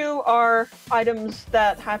these two are items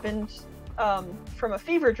that happened from a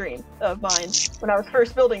fever dream of mine when I was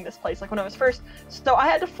first building this place. So I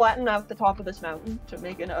had to flatten out the top of this mountain to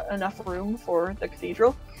make enough room for the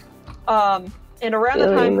cathedral. And around the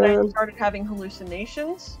time that I started having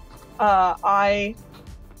hallucinations, I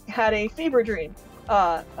had a fever dream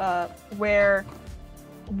where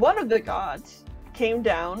one of the gods came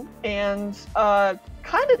down and kind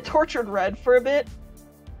of tortured Red for a bit.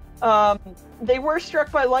 They were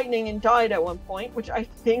struck by lightning and died at one point, which I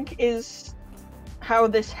think is how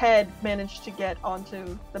this head managed to get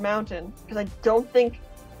onto the mountain, because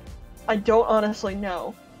I don't honestly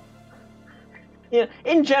know. Yeah,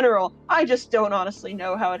 in general, I just don't honestly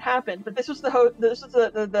know how it happened. But this was the head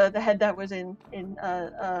that was in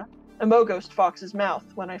a Moghost fox's mouth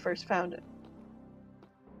when I first found it.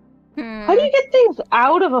 How do you get things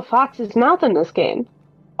out of a fox's mouth in this game?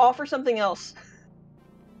 Offer something else.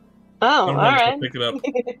 Oh, alright. Pick it up.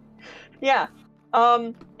 Yeah.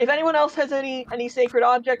 If anyone else has any sacred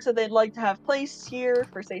objects that they'd like to have placed here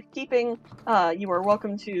for safekeeping, you are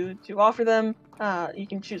welcome to offer them. You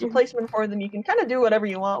can choose a placement for them. You can kind of do whatever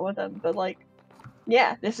you want with them. But like,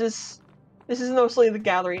 yeah, this is mostly the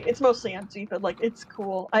gallery. It's mostly empty, but like, it's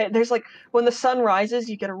cool. There's like, when the sun rises,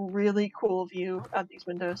 you get a really cool view out these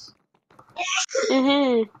windows.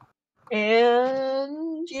 And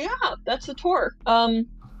yeah, that's the tour.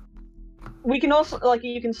 We can also, like,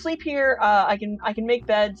 you can sleep here. I can make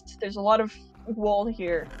beds. There's a lot of wool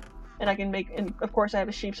here, and I can make. And of course, I have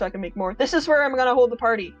a sheep, so I can make more. This is where I'm gonna hold the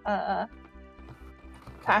party.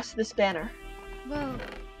 Past this banner. Whoa.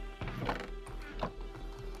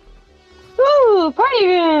 Ooh, party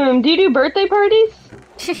room! Do you do birthday parties?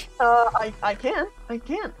 I can.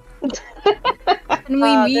 Can we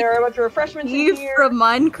meet There are a bunch of refreshments in you here. from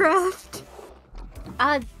Minecraft?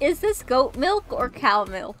 Is this goat milk or cow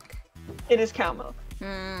milk? It is cow milk.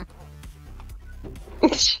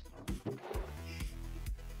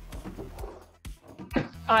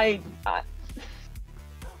 I'd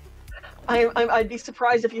be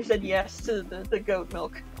surprised if you said yes to the goat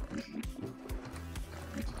milk.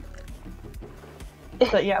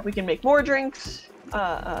 But yeah, we can make more drinks.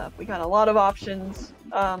 We got a lot of options.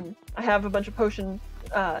 I have a bunch of potion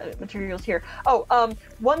materials here. Oh,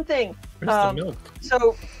 one thing. Where's the milk?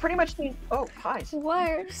 So pretty much the pies.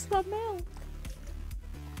 Where's the milk?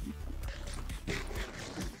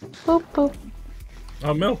 Boop, boop.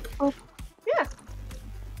 Oh, milk. Yeah.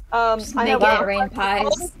 Just I make have it a- rain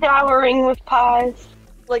pies. Showering with pies.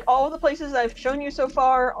 like all of the places I've shown you so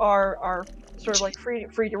far are sort of like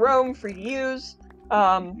free to roam, free to use.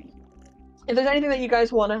 If there's anything that you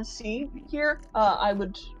guys want to see here, I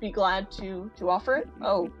would be glad to offer it.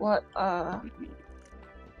 Oh, what are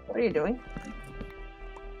you doing?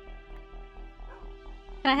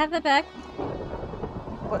 Can I have that back?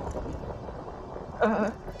 What?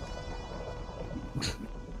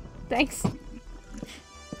 Thanks.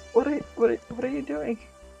 What are you doing?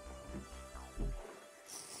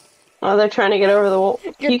 Oh, they're trying to get over the wall.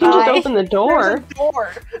 You can just open the door. There's a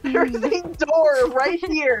door. There's a door right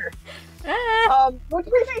here. Which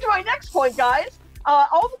brings me to my next point, guys.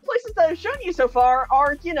 All the places that I've shown you so far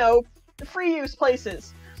are, you know, free use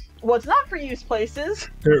places. What's not free use places?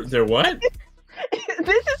 They're what?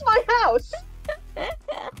 This is my house.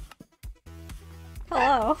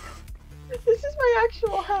 Hello. This is my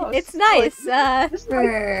actual house. It's nice. This is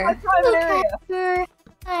my private area. Casper.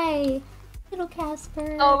 Hi, little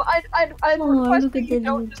Casper. I'd Oh, request look that at you the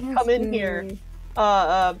don't little just come in here.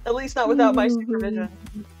 Casper. At least not without my supervision.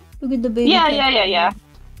 Look at the baby. Yeah.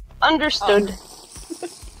 Understood.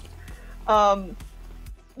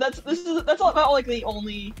 That's about like the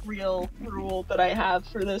only real rule that I have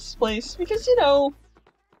for this place because you know,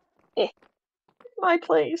 my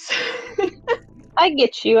place. I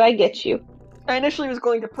get you. I initially was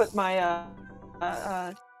going to put my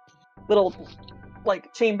little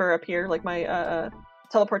like chamber up here, like my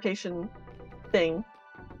teleportation thing,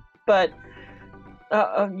 but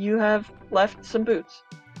you have left some boots.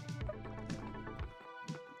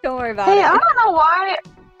 Don't worry about Hey, it. I don't know why.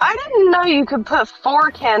 I didn't know you could put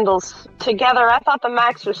 4 candles together. I thought the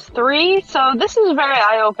max was 3, so this is a very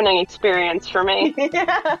eye-opening experience for me.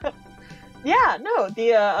 Yeah, no,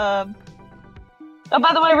 the Oh,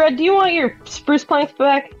 by the way, Red, do you want your spruce planks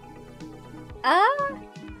back? Yeah.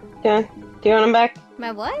 Do you want them back?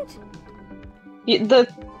 My what? The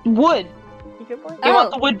wood. you good boy? You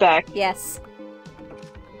want the wood back. Yes.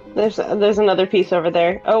 There's another piece over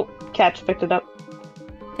there. Oh, Catch picked it up.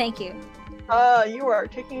 Thank you. You are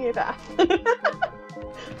taking a bath.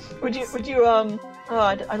 would you oh,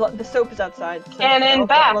 I love the soap is outside. So Cannon I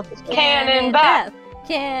bath. love the soap. Cannon bath.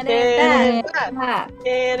 Cannon bath. Cannon bath.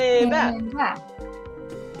 Cannon bath.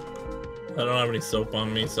 I don't have any soap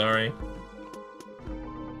on me, sorry.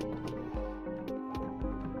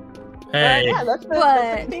 Hey. Yeah, that's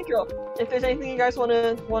the cathedral. If there's anything you guys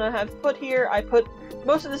wanna have put here, I put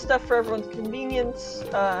most of the stuff for everyone's convenience.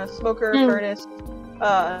 Smoker, furnace,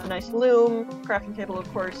 a nice loom, crafting table,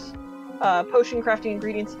 of course, potion crafting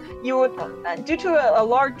ingredients. You would, due to a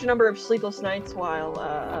large number of sleepless nights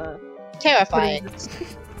while Terrifying.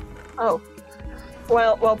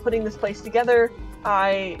 while putting this place together,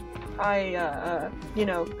 I you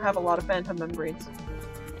know, have a lot of phantom memories.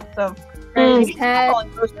 So,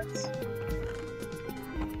 calling potions.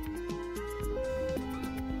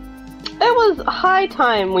 It was high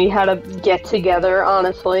time we had a get together,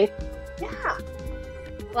 honestly. Yeah.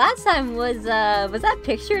 Last time was that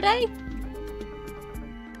picture day?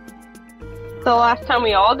 The last time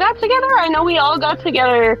we all got together? I know we all got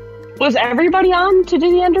together. Was everybody on to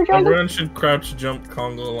do the Ender Dragon? Everyone should crouch jump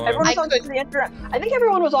Congo line. Everyone was on to the Ender. I think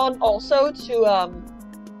everyone was on also to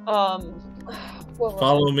what was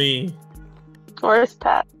Follow me. Where's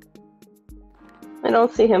Pat? I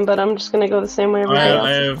don't see him, but I'm just gonna go the same way everybody else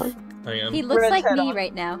is going. Hang on. He looks Red's like head me on.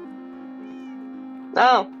 right now.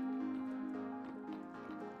 Oh,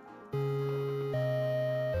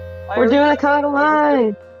 it? we're doing a conga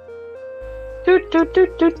line. Doot, doot,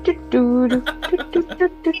 doot, doot, doot, doot. Doot, doot,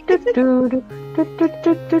 doot, doot, doot, doot. Doot, doot,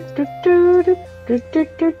 doot, doot, doot, doot. Doot,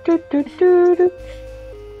 doot, doot, doot, doot, doot.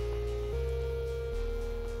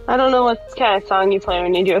 I don't know what kind of song you play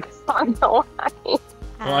when you do a song, though. Well,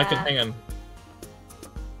 I can hang on.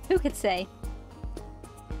 Who could say?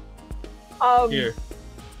 Here.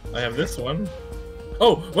 I have this one.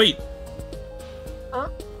 Oh, wait! Huh?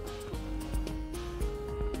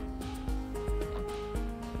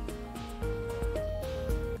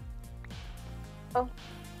 Oh.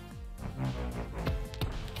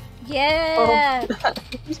 Yeah.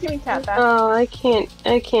 He's giving cat back. Oh, I can't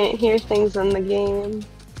hear things in the game.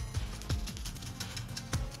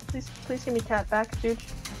 Please give me cat back, dude.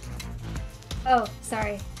 Oh,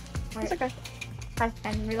 sorry. It's okay. I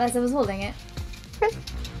didn't realize I was holding it.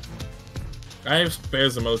 I have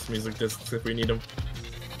spares of most music discs if we need them.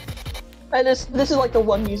 And this is like the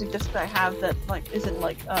one music disc that I have that like isn't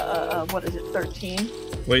like what is it, 13?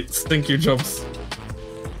 Wait, stinky jumps.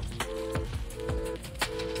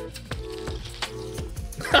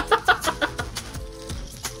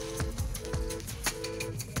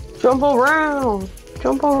 Jump around,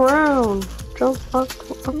 jump around, Don't fuck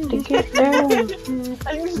up to get down. I think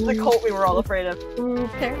this is the cult we were all afraid of.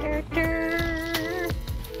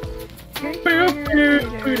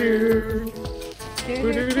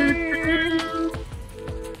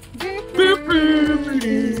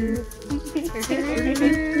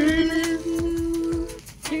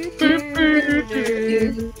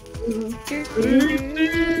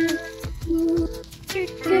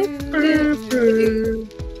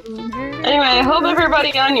 Anyway, I hope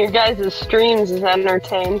everybody on your guys' streams is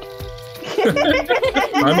entertained.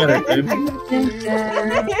 I'm entertained.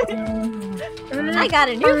 I got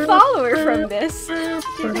a new follower from this.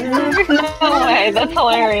 No way, that's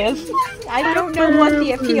hilarious. I don't know what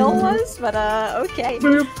the appeal was, but okay.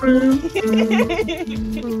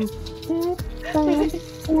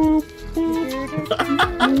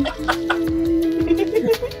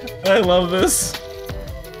 I love this.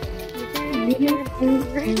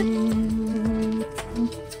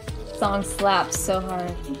 Song slaps so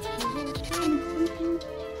hard.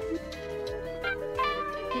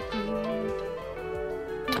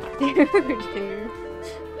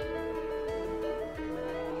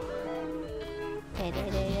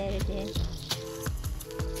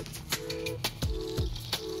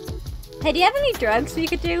 Hey, do you have any drugs we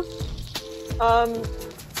could do?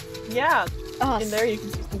 Yeah. Oh, In there you can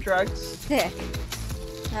do some drugs. sick.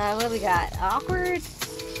 What do we got? Awkward,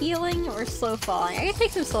 healing, or slow falling? I can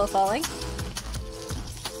take some slow falling.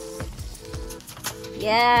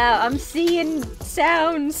 Yeah, I'm seeing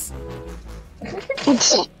sounds.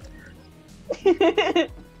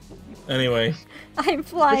 Anyway, I'm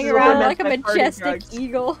flying This is what I around meant like a by party majestic drugs.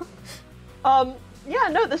 eagle. Yeah,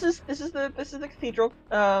 no, this is the cathedral.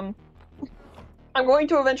 I'm going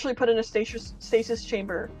to eventually put in a stasis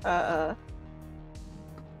chamber.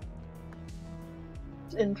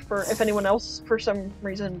 And for if anyone else for some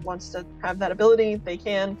reason wants to have that ability, they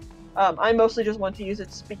can. I mostly just want to use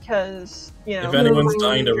it because, you know. if anyone's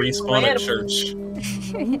dying to respawn at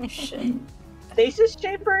random church, Stasis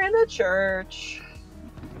chamber in a church.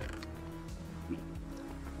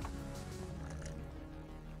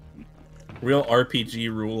 real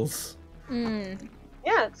RPG rules. Hmm.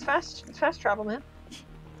 Yeah, it's fast travel, man.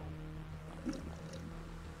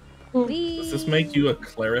 Does this make you a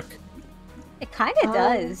cleric? It kind of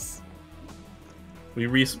does. We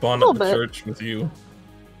respawn Little at the bit. church with you.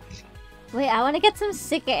 Wait, I want to get some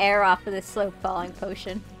sick air off of this slow falling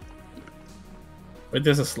potion. Wait,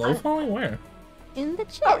 there's a slow falling? Where? In the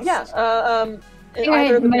chest. Oh yeah. In Yeah,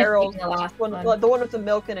 either of the might be barrels, the last one, one. the one with the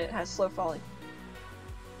milk in it has slow falling.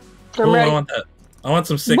 I'm Oh, I ready. want that. I want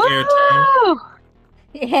some sick air time. Woo!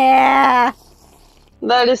 Yeah.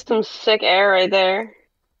 That is some sick air right there.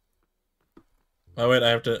 Oh wait, I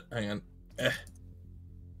have to hang on.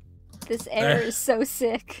 This air is so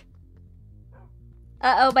sick.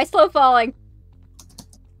 Uh-oh, my slow falling.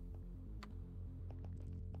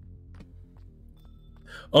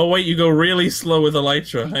 Oh wait, you go really slow with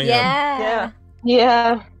Elytra. Hang on. Yeah.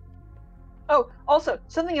 Yeah. Oh, also,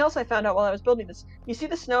 something else I found out while I was building this. You see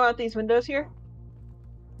the snow out these windows here?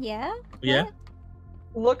 Yeah? Yeah.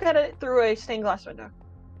 Look at it through a stained glass window.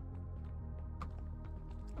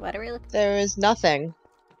 What are we looking There is nothing.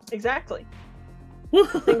 Exactly.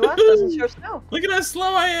 Stained glass doesn't show snow. Look at how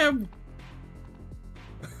slow I am.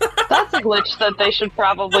 That's a glitch that they should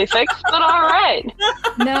probably fix, but alright.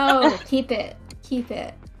 No, keep it. Keep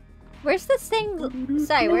it. Where's the stained...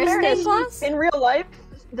 Sorry, where's There stained is- glass? In real life,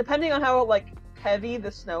 depending on how, like, heavy the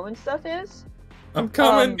snow and stuff is, I'm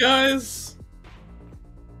coming, Um, guys.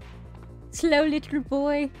 Slow little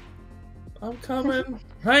boy. I'm coming.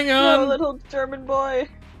 Hang no, on. little German boy,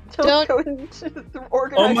 don't go into the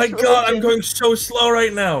organized Oh my god, I'm religion. going so slow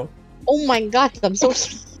right now. Oh my god, I'm so.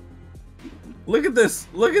 Look at this.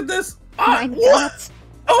 Look at this. Ah, My what?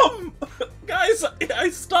 Guys, I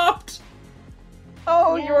stopped.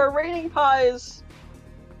 Oh, Yeah. you are raining pies.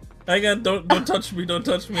 Hang on, don't touch me, don't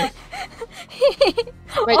touch me. Right,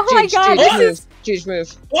 Oh my Juge, god, Juge, this move. is... Juge,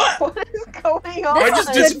 move. What? What is going on? I This just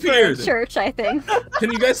is good for disappeared. the church, I think.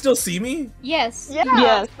 Can you guys still see me? Yes. Yeah.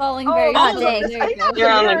 Yes. Falling Oh, very God, slowly. dang. I There think you that go. was You're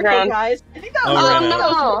a on the miracle, ground. guys. I think that Oh, was right a now.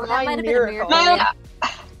 no. That might have been a miracle. Man, Yeah.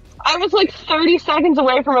 I was like 30 seconds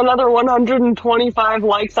away from another 125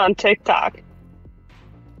 likes on TikTok.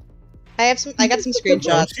 I got some Don't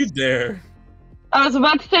screenshots. you dare. I was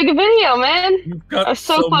about to take a video, man. You've got I'm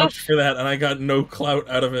so so close. much for that, and I got no clout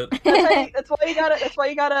out of it. That's why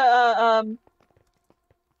you gotta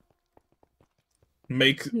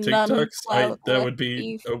Make None TikToks. clout That would left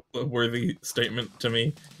be beef. a worthy statement to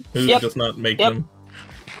me. Who Yep. does not make Yep. them?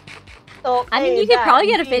 oh, I mean, hey, you could that, probably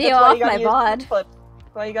get a indeed, video that's why off you gotta my use VOD. Twitch clips.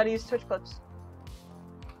 That's why you gotta use Twitch clips.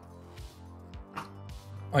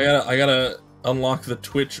 I gotta unlock the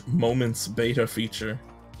Twitch Moments beta feature.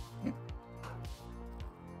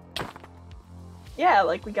 Yeah,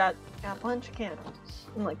 like we got a bunch of candles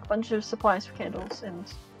and like a bunch of supplies for candles, and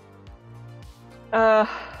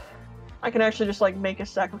I can actually just like make a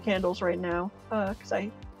stack of candles right now, because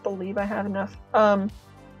I believe I have enough.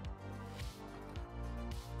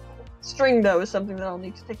 String though is something that I'll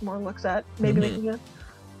need to take more looks at. Maybe making a.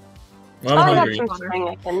 Well, I I'm got hungry. some string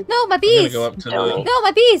I can. No, my I'm gonna bees! go up to Donate. No,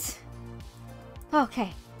 my bees!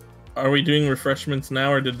 Okay. Are we doing refreshments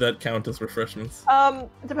now, or did that count as refreshments? Depends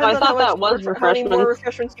I on thought that was how many more refreshments.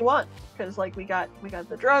 refreshments you want, because like we got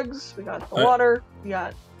the drugs, we got the water, we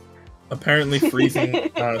got. Apparently, freezing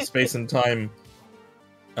space and time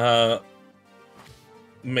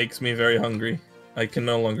makes me very hungry. I can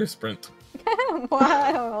no longer sprint.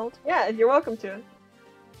 Wild. Yeah, you're welcome to it.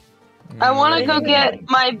 I want to go get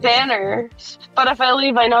my banner, but if I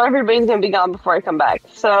leave, I know everybody's gonna be gone before I come back.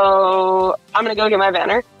 So I'm gonna go get my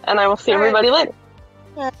banner, and I will see Alright. everybody later.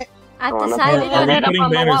 I've Wanna decided put Are on. we it up putting on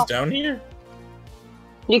the banners wall. down here?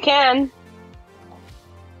 You can.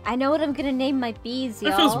 I know what I'm gonna name my bees,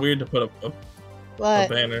 It feels y'all. weird to put up a What?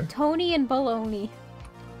 banner. Tony and Baloney.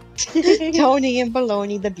 Tony and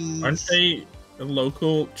Baloney the bees. Aren't they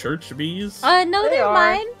local church bees? No, They they're are.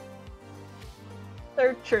 mine.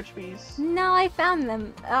 They're church bees. No, I found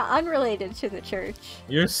them. Unrelated to the church.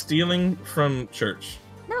 You're stealing from church.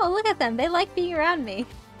 No, look at them. They like being around me.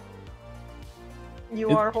 You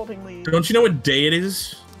It- are holding leads. Don't you know what day it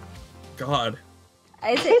is? God.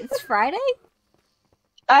 It's Friday?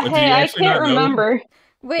 Did you Hey, I actually can't not know? remember.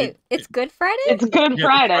 Wait, it's Good Friday? It's Good Yeah,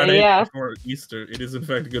 Friday, yeah. Before Easter. It is in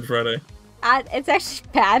fact Good Friday. It's actually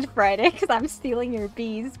Bad Friday because I'm stealing your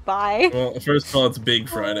bees. Bye. Well, first of all, it's Big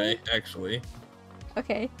Friday, actually.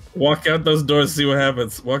 Okay. Walk out those doors, see what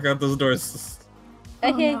happens. Walk out those doors.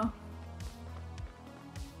 Okay. Oh, no.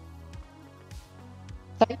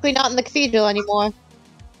 Technically not in the cathedral anymore.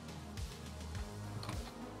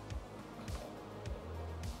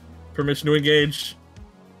 Permission to engage.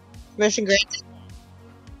 Mission granted.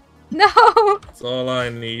 No! That's all I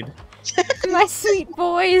need. My sweet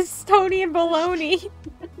boys, Tony and Baloney.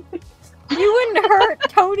 You wouldn't hurt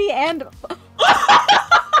Tony and.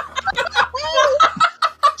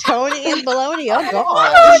 Tony and Baloney, oh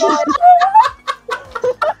god.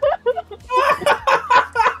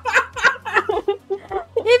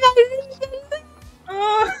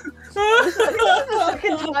 This is the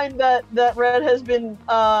second time that Red has been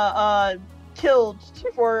killed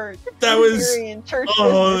for That was- interfering in church business.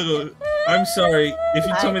 Oh, I'm sorry. If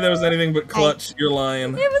you tell me that was anything but clutch, you're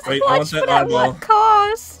lying. It was Wait, I want clutch, that but at eyeball. what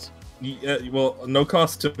cost? Well, no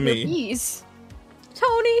cost to me. Bees.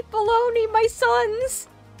 Tony, Baloney, my sons!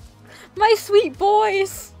 My sweet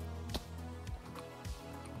boys!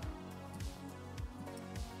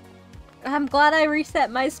 I'm glad I reset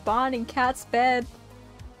my spawn in Cat's bed.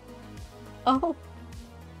 Oh.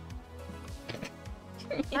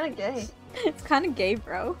 Kind of gay. It's kind of gay,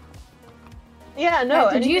 bro. Yeah, no.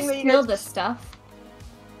 Did you anything that steal guys- the stuff?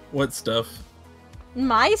 What stuff?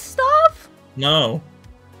 My stuff? No.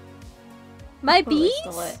 My Totally bees?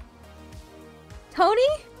 stole it. Tony?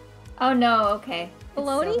 Oh no, okay. It's still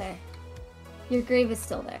Baloney? there. Your grave is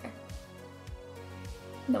still there.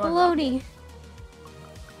 No one robbed it. Baloney.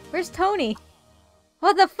 Where's Tony?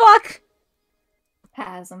 What the fuck?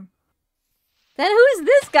 Has him. Then who's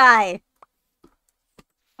this guy?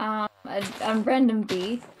 I'm Brendan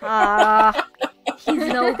B. Ah, he's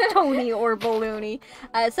no Tony or Baloney.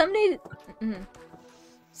 Somebody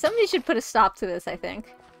should put a stop to this, I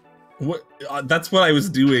think. What? That's what I was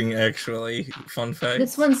doing, actually. Fun fact.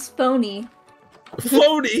 This one's phony.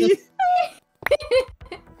 Floaty!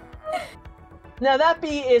 Now that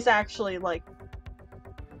bee is actually like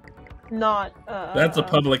not. That's a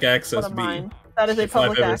public one access of bee. mine. That is a If I've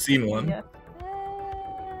public ever access seen bee, one. yeah.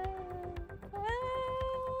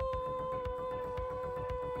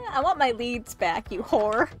 I want my leads back, you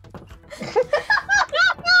whore.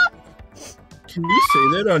 Can you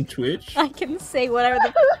say that on Twitch? I can say whatever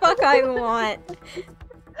the fuck I want.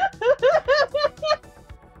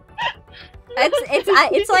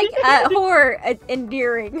 It's like whore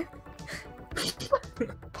endearing.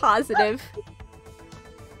 Positive.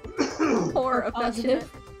 Whore affectionate.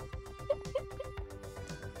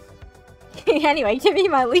 Anyway, give me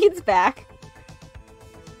my leads back.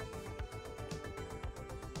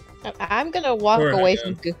 I'm gonna walk Poor away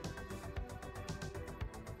man. from.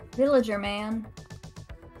 Villager man.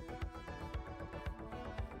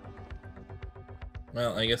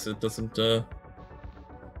 Well, I guess it doesn't, There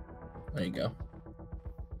you go.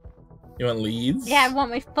 You want leads? Yeah, I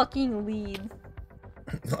want my fucking leads.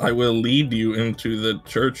 I will lead you into the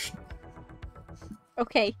church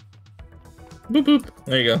Okay, Boop boop.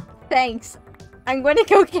 There you go. thanks. I'm gonna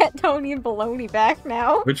go get Tony and Baloney back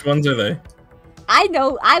now. Which ones are they?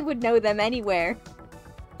 I would know them anywhere.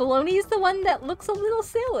 Baloney is the one that looks a little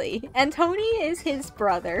silly, and Tony is his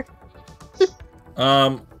brother.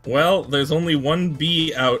 Well, there's only one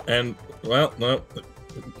bee out, and, well, no.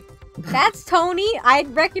 That's Tony.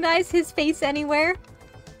 I'd recognize his face anywhere.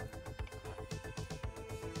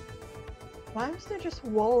 Why is there just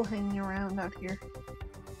wool hanging around out here?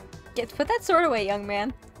 Put that sword away, young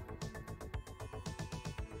man.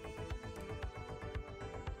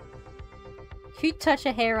 If you touch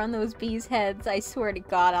a hair on those bees' heads, I swear to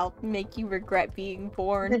God, I'll make you regret being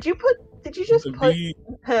born. Did you just The put bee-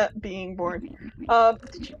 being born?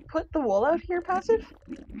 Did you put the wool out here, passive?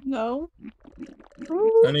 No.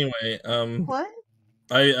 Ooh, Anyway, what?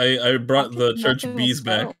 I brought the church Nothing bees will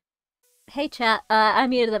back. spell. Hey chat, I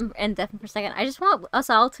muted them and deafened for a second. I just want us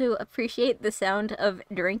all to appreciate the sound of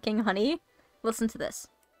drinking honey. Listen to this.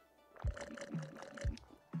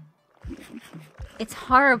 It's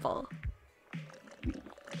horrible.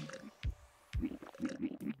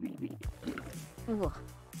 Ooh.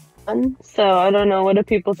 So I don't know. What do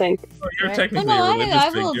people think? Oh, you're Right. technically No, a I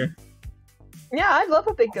religious will- figure. Yeah, I love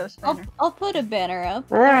a big ghost banner. I'll put a banner up.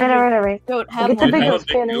 All right. Don't have It's a You one. big have a ghost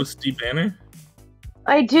big banner. ghosty banner?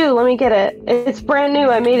 I do. Let me get it. It's brand new.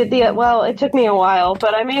 I made it well, it took me a while,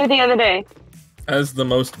 but I made it the other day. As the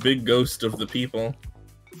most big ghost of the people.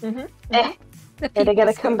 Mm-hmm. Eh, The did I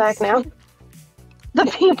gotta people's come back ghost. now? The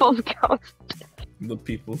people's ghost. The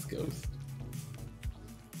people's ghost.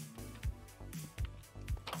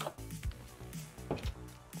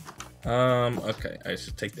 Okay, I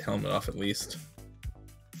should take the helmet off at least.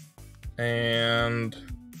 And...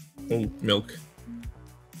 oh, milk.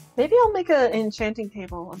 Maybe I'll make an enchanting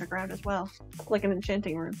table underground as well, like an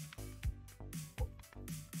enchanting room.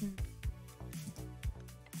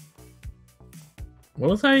 What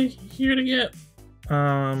was I here to get?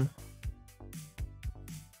 I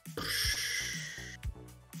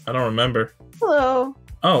don't remember. Hello.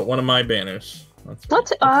 Oh, one of my banners. That's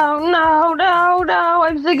What's? Oh no!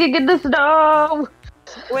 I'm sick of this. No.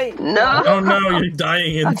 Wait. No. Oh no, you're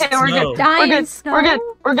dying in Okay, we're snow. good. Dying We're good. snow? We're good.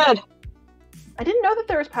 We're good. I didn't know that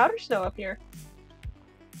there was powder snow up here.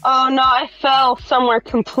 Oh no! I fell somewhere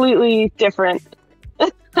completely different.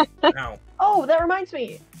 Ow. Oh, that reminds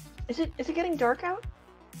me. Is it getting dark out?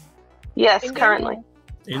 Yes, In-game? currently.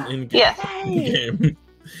 In Yes. Hey. game.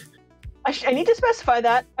 I need to specify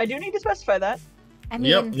that. I do need to specify that. I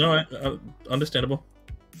mean, Yep, no, understandable.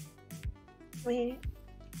 Wait.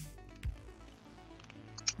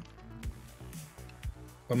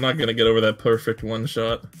 I'm not gonna get over that perfect one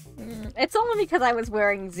shot. it's only because I was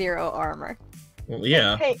wearing 0 armor. Well,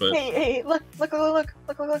 yeah, Hey, but hey, look.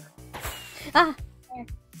 Ah.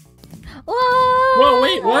 Whoa! Whoa,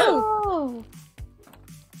 wait, what? Oh.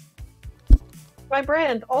 My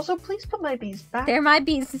brand. Also, please put my bees back. They're my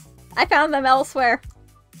bees. I found them elsewhere.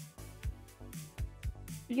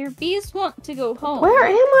 Your bees want to go home. Where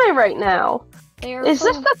am I right now? They are Is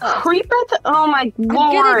this full the of us. creep at the? Oh my I'm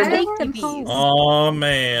lord! gonna take them Bees. home. oh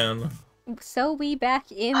man, So we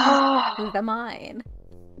back in the mine.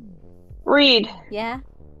 Reed, Yeah?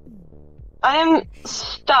 I am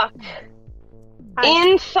stuck Hi.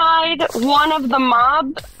 inside one of the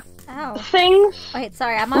mob Ow. things. Wait,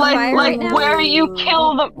 sorry, I'm on fire right now. where you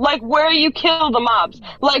kill the mobs.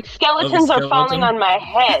 Like skeletons are falling skeleton? on my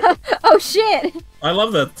head. Oh shit! I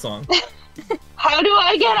love that song. How do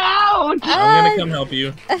I get out? I'm gonna come help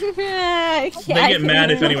you. I They get mad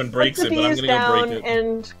if anyone Put breaks the it, but I'm bees gonna down go break it.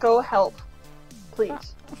 and go help,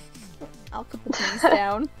 please. I'll put the bees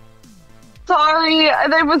down. Sorry,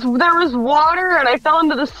 there was water and I fell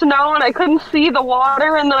into the snow and I couldn't see the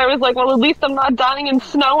water and then I was like, well, at least I'm not dying in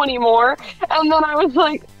snow anymore. And then I was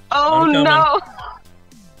like, oh I'm coming. no.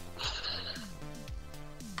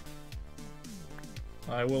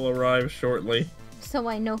 I will arrive shortly. So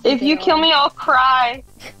I know who If they you kill are. me, I'll cry.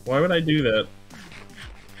 Why would I do that?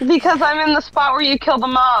 Because I'm in the spot where you kill the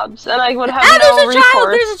mobs and I would have Ah, no there's a child!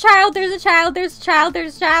 recourse. There's a child! There's a child! There's a child!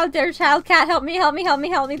 There's a child! There's a child! Cat, help me! Help me! Help me!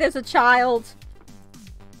 Help me! There's a child!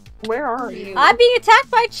 Where are you? I'm being attacked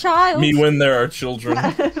by a child! Me when there are children.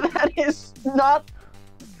 That is not.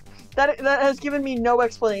 That has given me no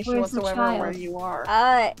explanation Where's the whatsoever where child? you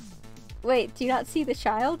are. Wait, do you not see the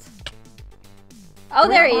child? Oh,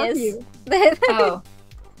 there he Where are is! you? Oh,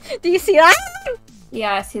 Do you see that?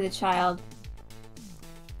 yeah, I see the child.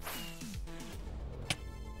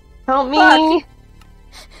 Help me. Fuck.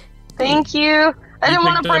 Thank you. I didn't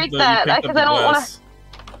want to break that because I don't want to.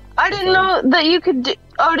 I didn't know that you could.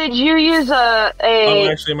 Oh, did you use Oh, a?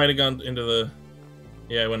 actually, I might have gone into the.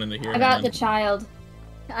 Yeah, I went into here. I got the child.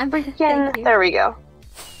 Thank you. There we go.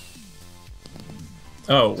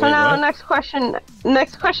 Oh, So wait, now, what? next question.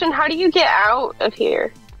 Next question. How do you get out of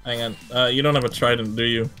here? Hang on. You don't have a trident, do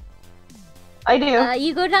you? I do.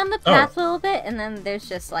 You go down the path a little bit, and then there's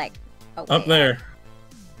just like a way Up there.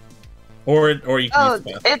 Or you can use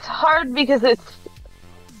the path. It's hard because it's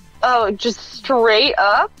just straight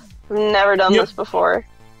up. I've never done this before.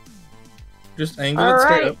 Just angle it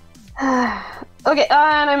straight up. Okay,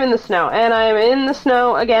 and I'm in the snow, and I'm in the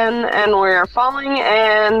snow again, and we're falling,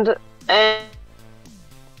 and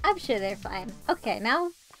I'm sure they're fine. Okay, now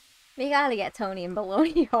we gotta get Tony and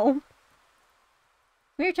Baloney home.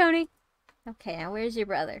 Come here, Tony. Okay, now where's your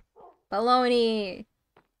brother? Baloney!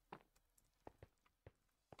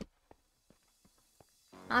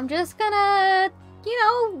 I'm just gonna,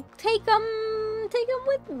 take him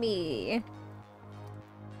with me.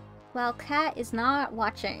 Well, Cat is not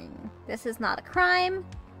watching. This is not a crime.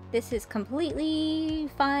 This is completely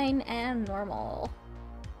fine and normal.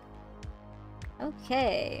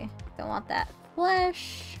 Okay, don't want that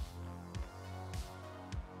flesh.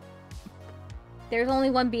 There's only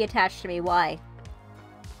one bee attached to me, why?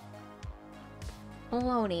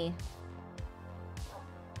 Baloney.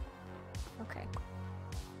 Okay.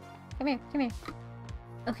 Come here, come here.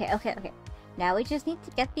 Okay. Now we just need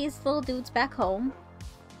to get these little dudes back home.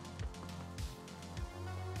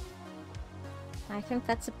 I think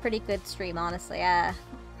that's a pretty good stream, honestly. A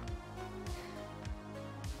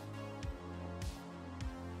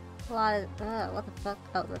lot of... what the fuck?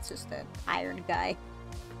 Oh, that's just an iron guy.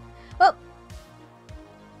 Well...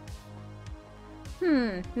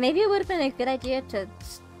 maybe it would have been a good idea to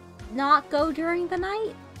not go during the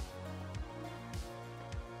night?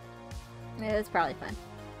 Yeah, that's probably fine.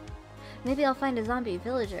 Maybe I'll find a zombie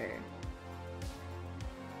villager.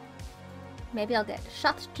 Maybe I'll get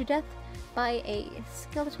shot to death by a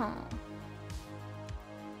skeleton.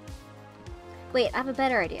 Wait, I have a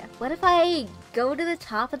better idea. What if I go to the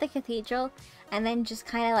top of the cathedral and then just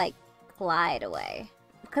kind of like glide away?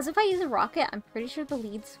 Because if I use a rocket, I'm pretty sure the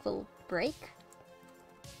leads will break.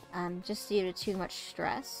 Just due to too much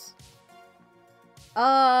stress.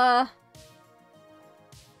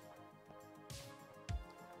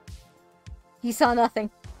 He saw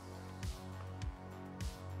nothing.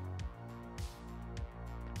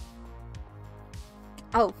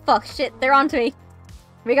 Oh, fuck, shit, they're onto me.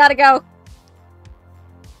 We gotta go.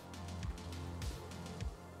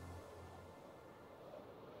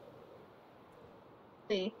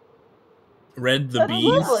 See. Red the That's bees.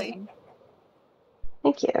 lovely.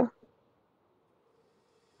 thank you.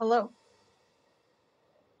 Hello.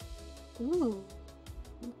 Ooh.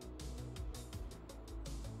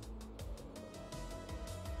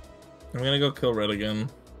 I'm gonna go kill Red again.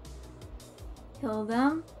 Kill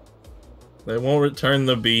them? They won't return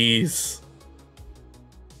the bees.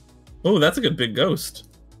 Oh, that's a good big ghost.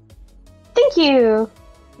 Thank you.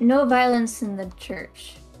 No violence in the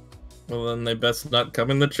church. Well, then they best not come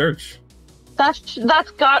in the church. That's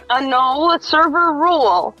got a no server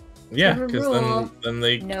rule. Yeah, Server because rule. then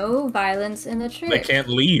they No violence in the church. they can't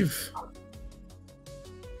leave.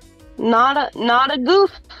 Not a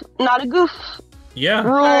goof Yeah,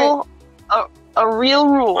 rule. A real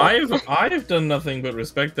rule. I've done nothing but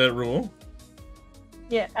respect that rule.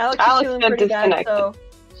 Yeah, Alex is Alex feeling got pretty bad, disconnected.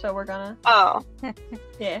 so we're gonna... Oh.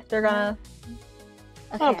 Yeah, they're gonna...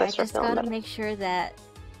 Okay, Oh, I thanks for just filming gotta that. make sure that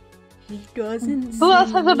he doesn't Who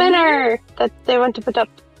else has a banner that they want to put up?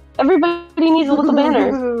 Everybody needs a little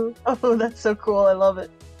banner. Oh, that's so cool. I love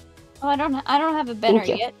it. Oh, I don't have a banner Thank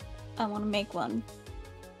you. yet. I want to make one.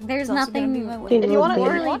 There's It's also gonna be nothing my Did If you want to,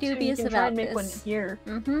 Really morally you dubious can try about and make one this. here.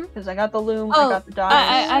 Mm-hmm. Because I got the loom, Oh, I got the dot.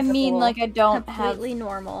 I mean, like, I don't have Completely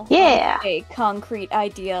normal. Yeah. a concrete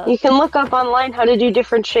idea. You can look up online how to do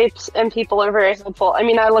different shapes, and people are very helpful. I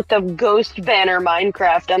mean, I looked up Ghost Banner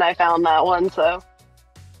Minecraft, and I found that one, so...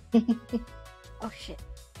 Oh shit.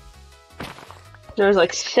 There's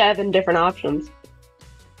like 7 different options.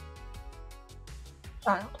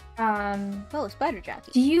 Child. Oh, spider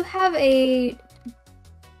jockey. Do you have a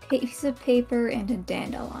piece of paper and a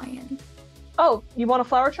dandelion? Oh, you want a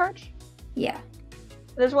flower charge? Yeah.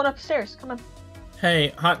 There's one upstairs. Come on. Hey,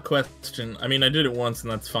 hot question. I mean, I did it once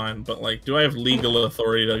and that's fine, but like, do I have legal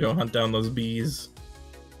authority to go hunt down those bees?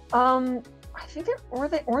 I think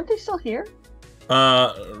weren't they still here?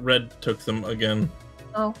 Red took them again.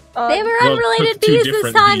 Oh. They were Well, unrelated took two bees this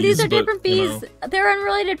different time. bees, These are but, different you bees. They're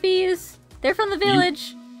unrelated bees. They're from the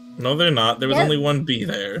village. No, they're not. There was Yes. only one bee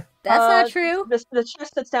there. That's not true. The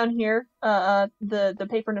chest that's down here, the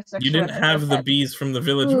paper next to You it, didn't I have the said. bees from the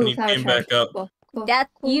village when you flower came back charge. up. Cool, cool, That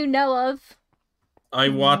cool. you know of. I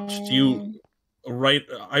watched you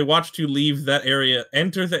I watched you leave that area,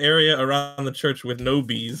 enter the area around the church with no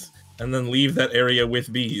bees, and then leave that area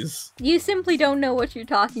with bees. You simply don't know what you're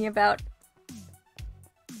talking about.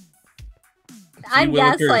 I'm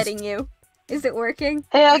gaslighting you. Is it working?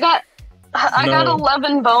 Hey, I got No.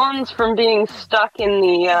 11 bones from being stuck in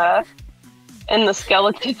the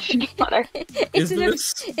skeleton spawner. Is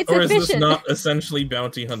this efficient. not essentially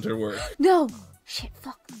bounty hunter work? No! Shit,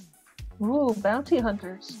 fuck. Ooh, bounty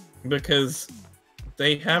hunters. Because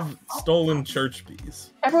they have stolen church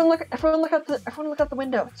bees. Everyone look out the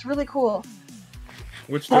window. It's really cool.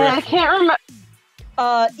 Which Hey, I direction? can't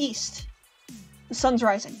remember. East. The sun's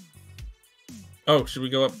rising. Oh, should we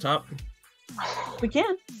go up top? We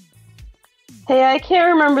can. Hey, I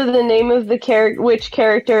can't remember the name of the which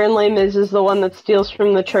character in Les Mis is the one that steals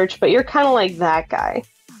from the church, but you're kind of like that guy.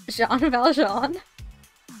 Jean Valjean?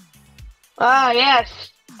 Ah, yes.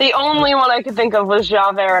 The only one I could think of was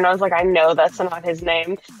Javert, and I was like, I know that's not his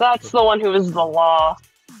name. That's the one who was the law.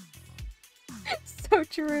 So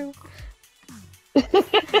true.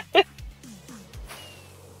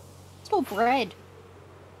 Stole bread.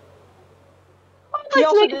 I'd He like to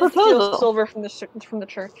also make a did steal proposal. silver from the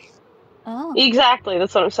church. Oh. Exactly,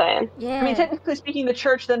 that's what I'm saying. Yeah. I mean, technically speaking, the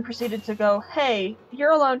church then proceeded to go, "Hey,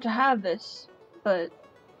 you're allowed to have this, but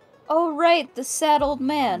Oh, right, the sad old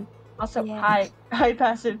man. also, Yeah. hi,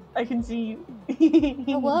 passive. I can see you."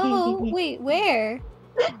 Hello? Wait, where?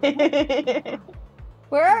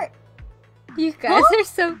 Where are... You guys are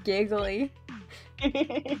so giggly.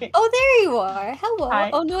 Oh, there you are. Hello.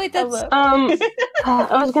 Hi. Oh, no, wait, that's... Hello.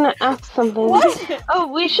 I was gonna ask something. What? Oh,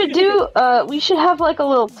 we should have like a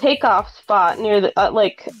little takeoff spot near the,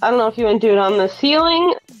 like, I don't know if you want to do it on the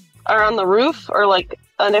ceiling, or on the roof, or like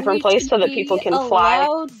a different place so that people can fly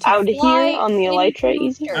out here on the elytra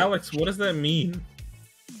easy. Alex, what does that mean?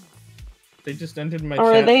 They just entered my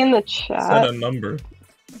Or chat. are they in the Said chat? a number.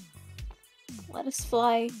 Let us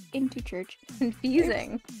fly into church.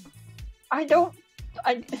 Confusing. I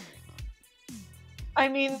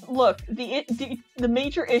mean, look, the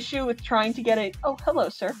major issue with trying to get hello,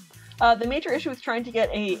 sir. The major issue with trying to get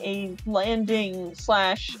a landing /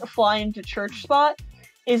 fly into church spot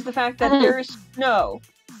is the fact that there's snow.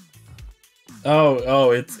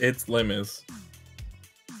 Oh, it's Les Mis.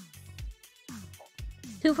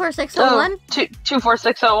 24601?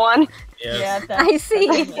 24601. Yes. Yeah, that's, I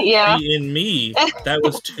see. Yeah. See, in me, that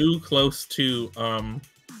was too close to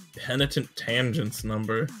Penitent Tangent's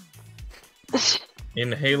number.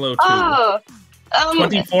 In Halo 2. Oh,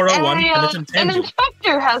 2401 Penitent an Tangent.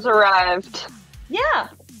 inspector has arrived. yeah.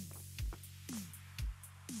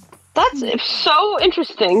 That's so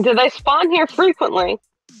interesting. Do they spawn here frequently?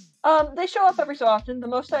 They show up every so often. The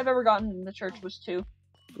most I've ever gotten in the church was 2.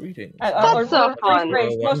 Greetings. That's so fun.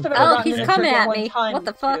 Most of it Oh, gotten he's in the coming church at one me. time What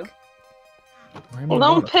the was fuck? 2. Well,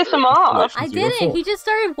 don't piss him off. I didn't. He just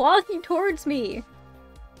started walking towards me.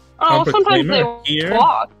 Oh, but sometimes Claimer they here?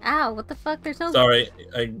 walk. Ow, what the fuck? There's no... Sorry,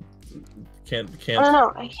 I can't. I don't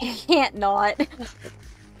know. I You can't not.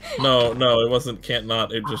 No, it wasn't can't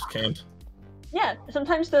not, it just can't. Yeah,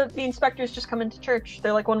 sometimes the inspectors just come into church.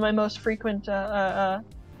 They're like one of my most frequent,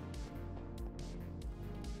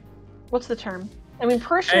 what's the term? I mean,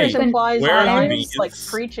 parishioners Hey, implies where are that the I'm, like, bees?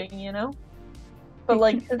 preaching, you know? But,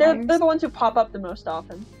 like, they're the ones who pop up the most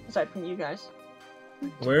often, aside from you guys.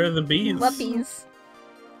 Where are the bees? Wuppies.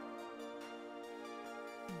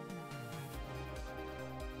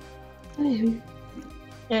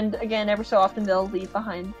 And again, every so often they'll leave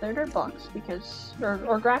behind their dirt blocks because,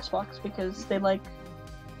 or grass blocks because they like.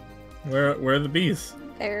 Where are the bees?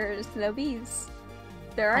 There's no bees.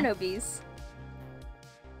 There are no bees.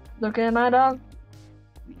 Look at my dog.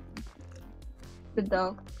 Good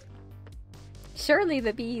dog. Surely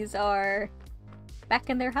the bees are back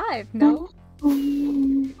in their hive, no?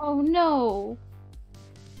 Oh, no.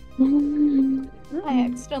 I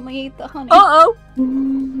accidentally ate the honey. Uh-oh!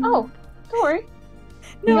 Oh, don't worry.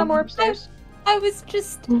 We got more upstairs. I was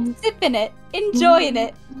just sipping it, enjoying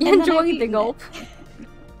it. and then I've Enjoying the eaten gulp.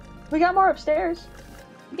 We got more upstairs.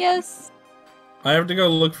 it. Yes. I have to go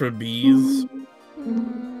look for bees.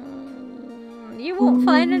 You won't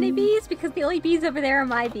find any bees because the only bees over there are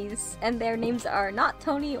my bees, and their names are not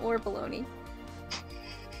Tony or Baloney.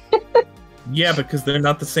 Yeah, because they're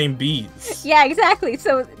not the same bees. Yeah, exactly.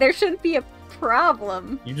 So there shouldn't be a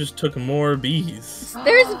problem. You just took more bees.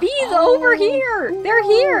 There's bees over here. They're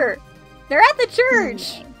here. They're at the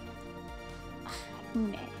church.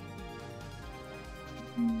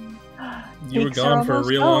 You were Cakes are gone for a almost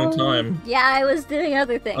real long gone. time. Yeah, I was doing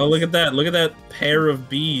other things. Oh, look at that! Look at that pair of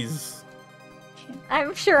bees.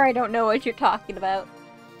 I'm sure I don't know what you're talking about.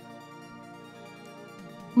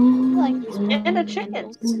 What like these. And a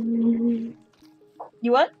chicken.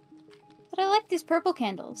 You what? But I like these purple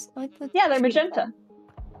candles. I like the Yeah, they're tree magenta.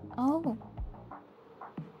 Oh.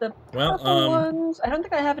 The Well, purple ones. I don't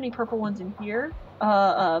think I have any purple ones in here.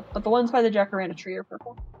 But the ones by the jacaranda tree are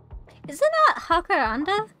purple. Isn't that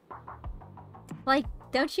jacaranda? Like,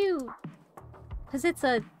 don't you... Because it's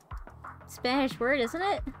a Spanish word, isn't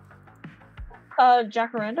it?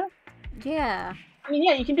 Jacaranda? Yeah. I mean,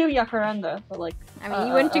 yeah, you can do yacaranda, but like... I mean,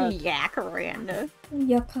 you wouldn't do yacaranda.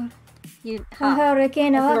 Yucca. You...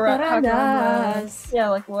 Hurricane Jacarandas. Yeah,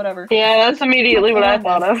 like, whatever. Yeah, that's immediately what I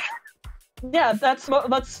thought of. Yeah, that's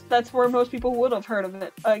where most people would have heard of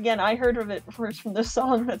it. Again, I heard of it first from this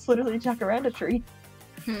song that's literally Jacaranda Tree.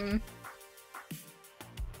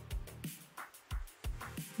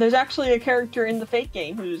 There's actually a character in the Fate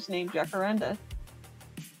game who's named Jacaranda.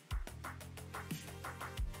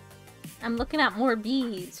 I'm looking at more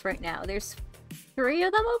bees right now. There's 3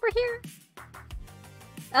 of them over here.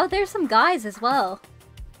 Oh, there's some guys as well.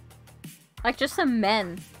 Like, just some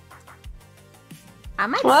men. I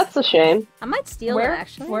might... Well, that's a shame. I might steal it,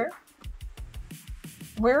 actually.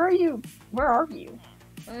 Where are you? Where are you?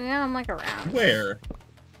 Yeah, I'm like around. Where?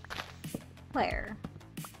 Where?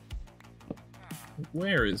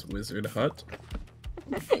 Where is Wizard Hut?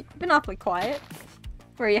 You've been awfully quiet.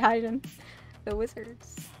 Where are you hiding? The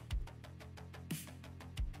wizards.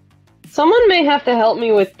 Someone may have to help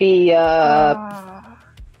me with the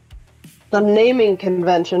naming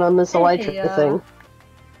convention on this Elytra thing.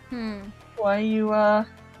 Why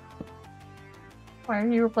are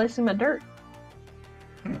you replacing my dirt?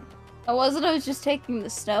 I wasn't, I was just taking the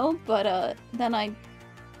snow, but then I...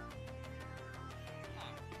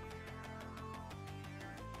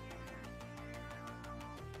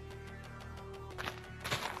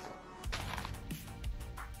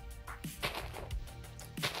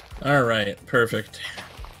 Alright, perfect.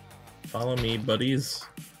 Follow me, buddies.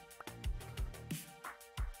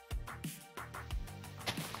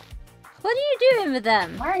 What are you doing with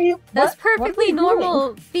them? Why are you? Those what are perfectly you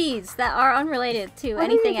normal bees that are unrelated to What are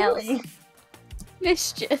anything you else. doing?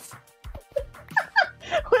 Mischief.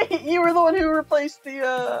 Wait, you were the one who replaced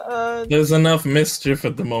the There's enough mischief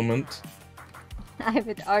at the moment. I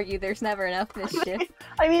would argue there's never enough mischief.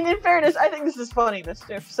 I mean, in fairness, I think this is funny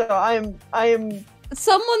mischief. So I am.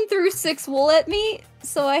 Someone threw 6 wool at me,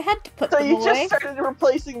 so I had to put So them you away. just started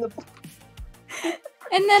replacing the.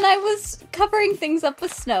 And then I was covering things up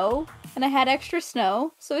with snow, and I had extra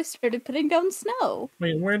snow, so I started putting down snow.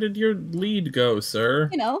 Wait, where did your lead go, sir?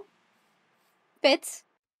 You know, bits.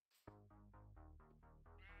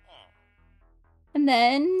 And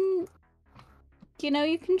then, you know,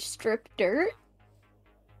 you can strip dirt.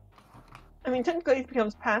 I mean, technically it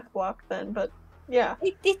becomes path block then, but yeah.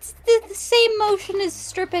 It's the same motion as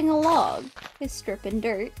stripping a log, is stripping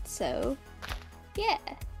dirt, so, yeah.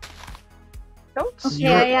 Don't.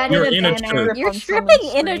 You're- I you're added in a a banner. church. You're on stripping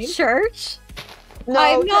someone's in a screen. church? No,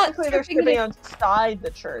 I'm not technically they're stripping stripping it. outside the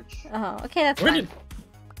church. Oh, okay, that's Where fine.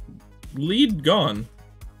 did lead gone?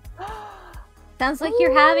 Sounds like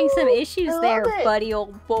you're having some Ooh, issues I love there, it. buddy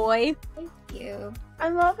old boy. Thank you. I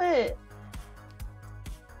love it.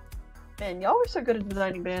 Man, y'all were so good at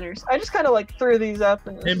designing banners. I just kind of like threw these up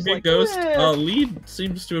and it was Hey, just Big like, Ghost, eh. lead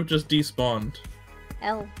seems to have just despawned.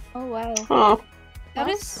 L. Oh, wow. Oh. That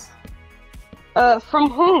is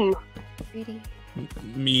From whom? pretty.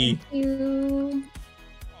 Me. You...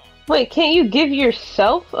 Wait, can't you give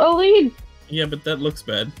yourself a lead? Yeah, but that looks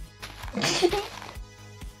bad.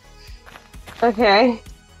 Okay.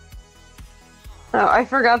 Oh, I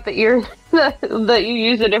forgot that you're that you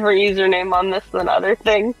use a different username on this than other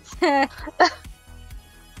things.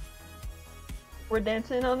 We're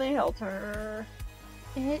dancing on the altar.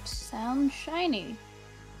 It sounds shiny.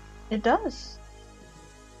 It does.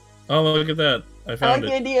 Oh, look at that. I I found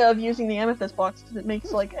like the it. idea of using the amethyst box because it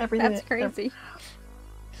makes like everything. That's crazy.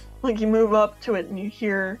 Like you move up to it and you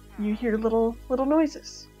hear little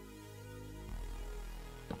noises.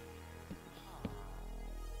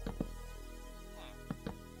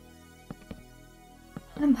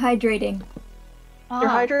 I'm hydrating. You're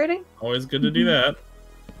hydrating. Always good to do that.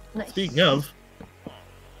 Nice. Speaking of,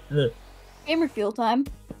 Gamer fuel time.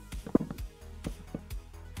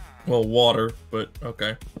 well, water, but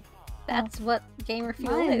okay. That's what gamer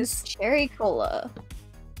fuel Mine's is. cherry cola.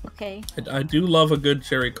 Okay. I do love a good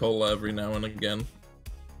cherry cola every now and again.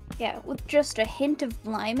 Yeah, with just a hint of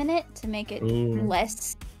lime in it to make it Ooh.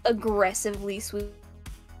 less aggressively sweet.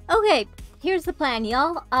 Okay, here's the plan,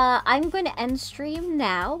 y'all. I'm going to end stream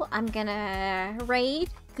now. I'm gonna raid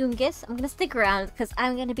Goongus. I'm gonna stick around because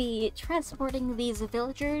I'm gonna be transporting these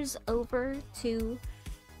villagers over to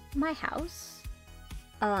my house.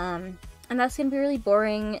 And that's gonna be really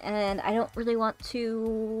boring, and I don't really want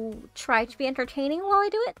to try to be entertaining while I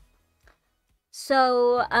do it.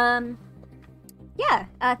 So, yeah,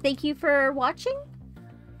 thank you for watching.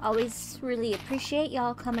 Always really appreciate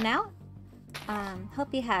y'all coming out.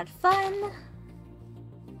 Hope you had fun.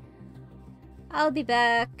 I'll be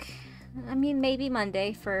back, I mean, maybe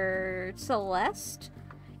Monday for Celeste.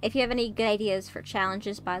 If you have any good ideas for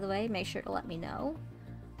challenges, by the way, make sure to let me know.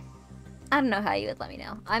 I don't know how you would let me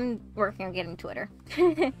know. I'm working on getting Twitter.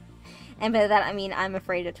 And by that, I mean I'm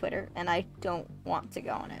afraid of Twitter, and I don't want to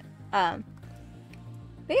go on it. But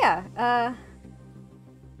yeah,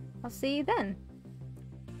 I'll see you then.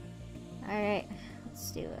 Alright,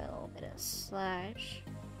 let's do a little bit of slash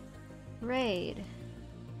raid.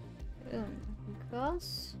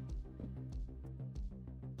 Cross.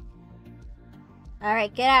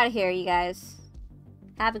 Alright, get out of here, you guys.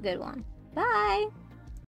 Have a good one. Bye!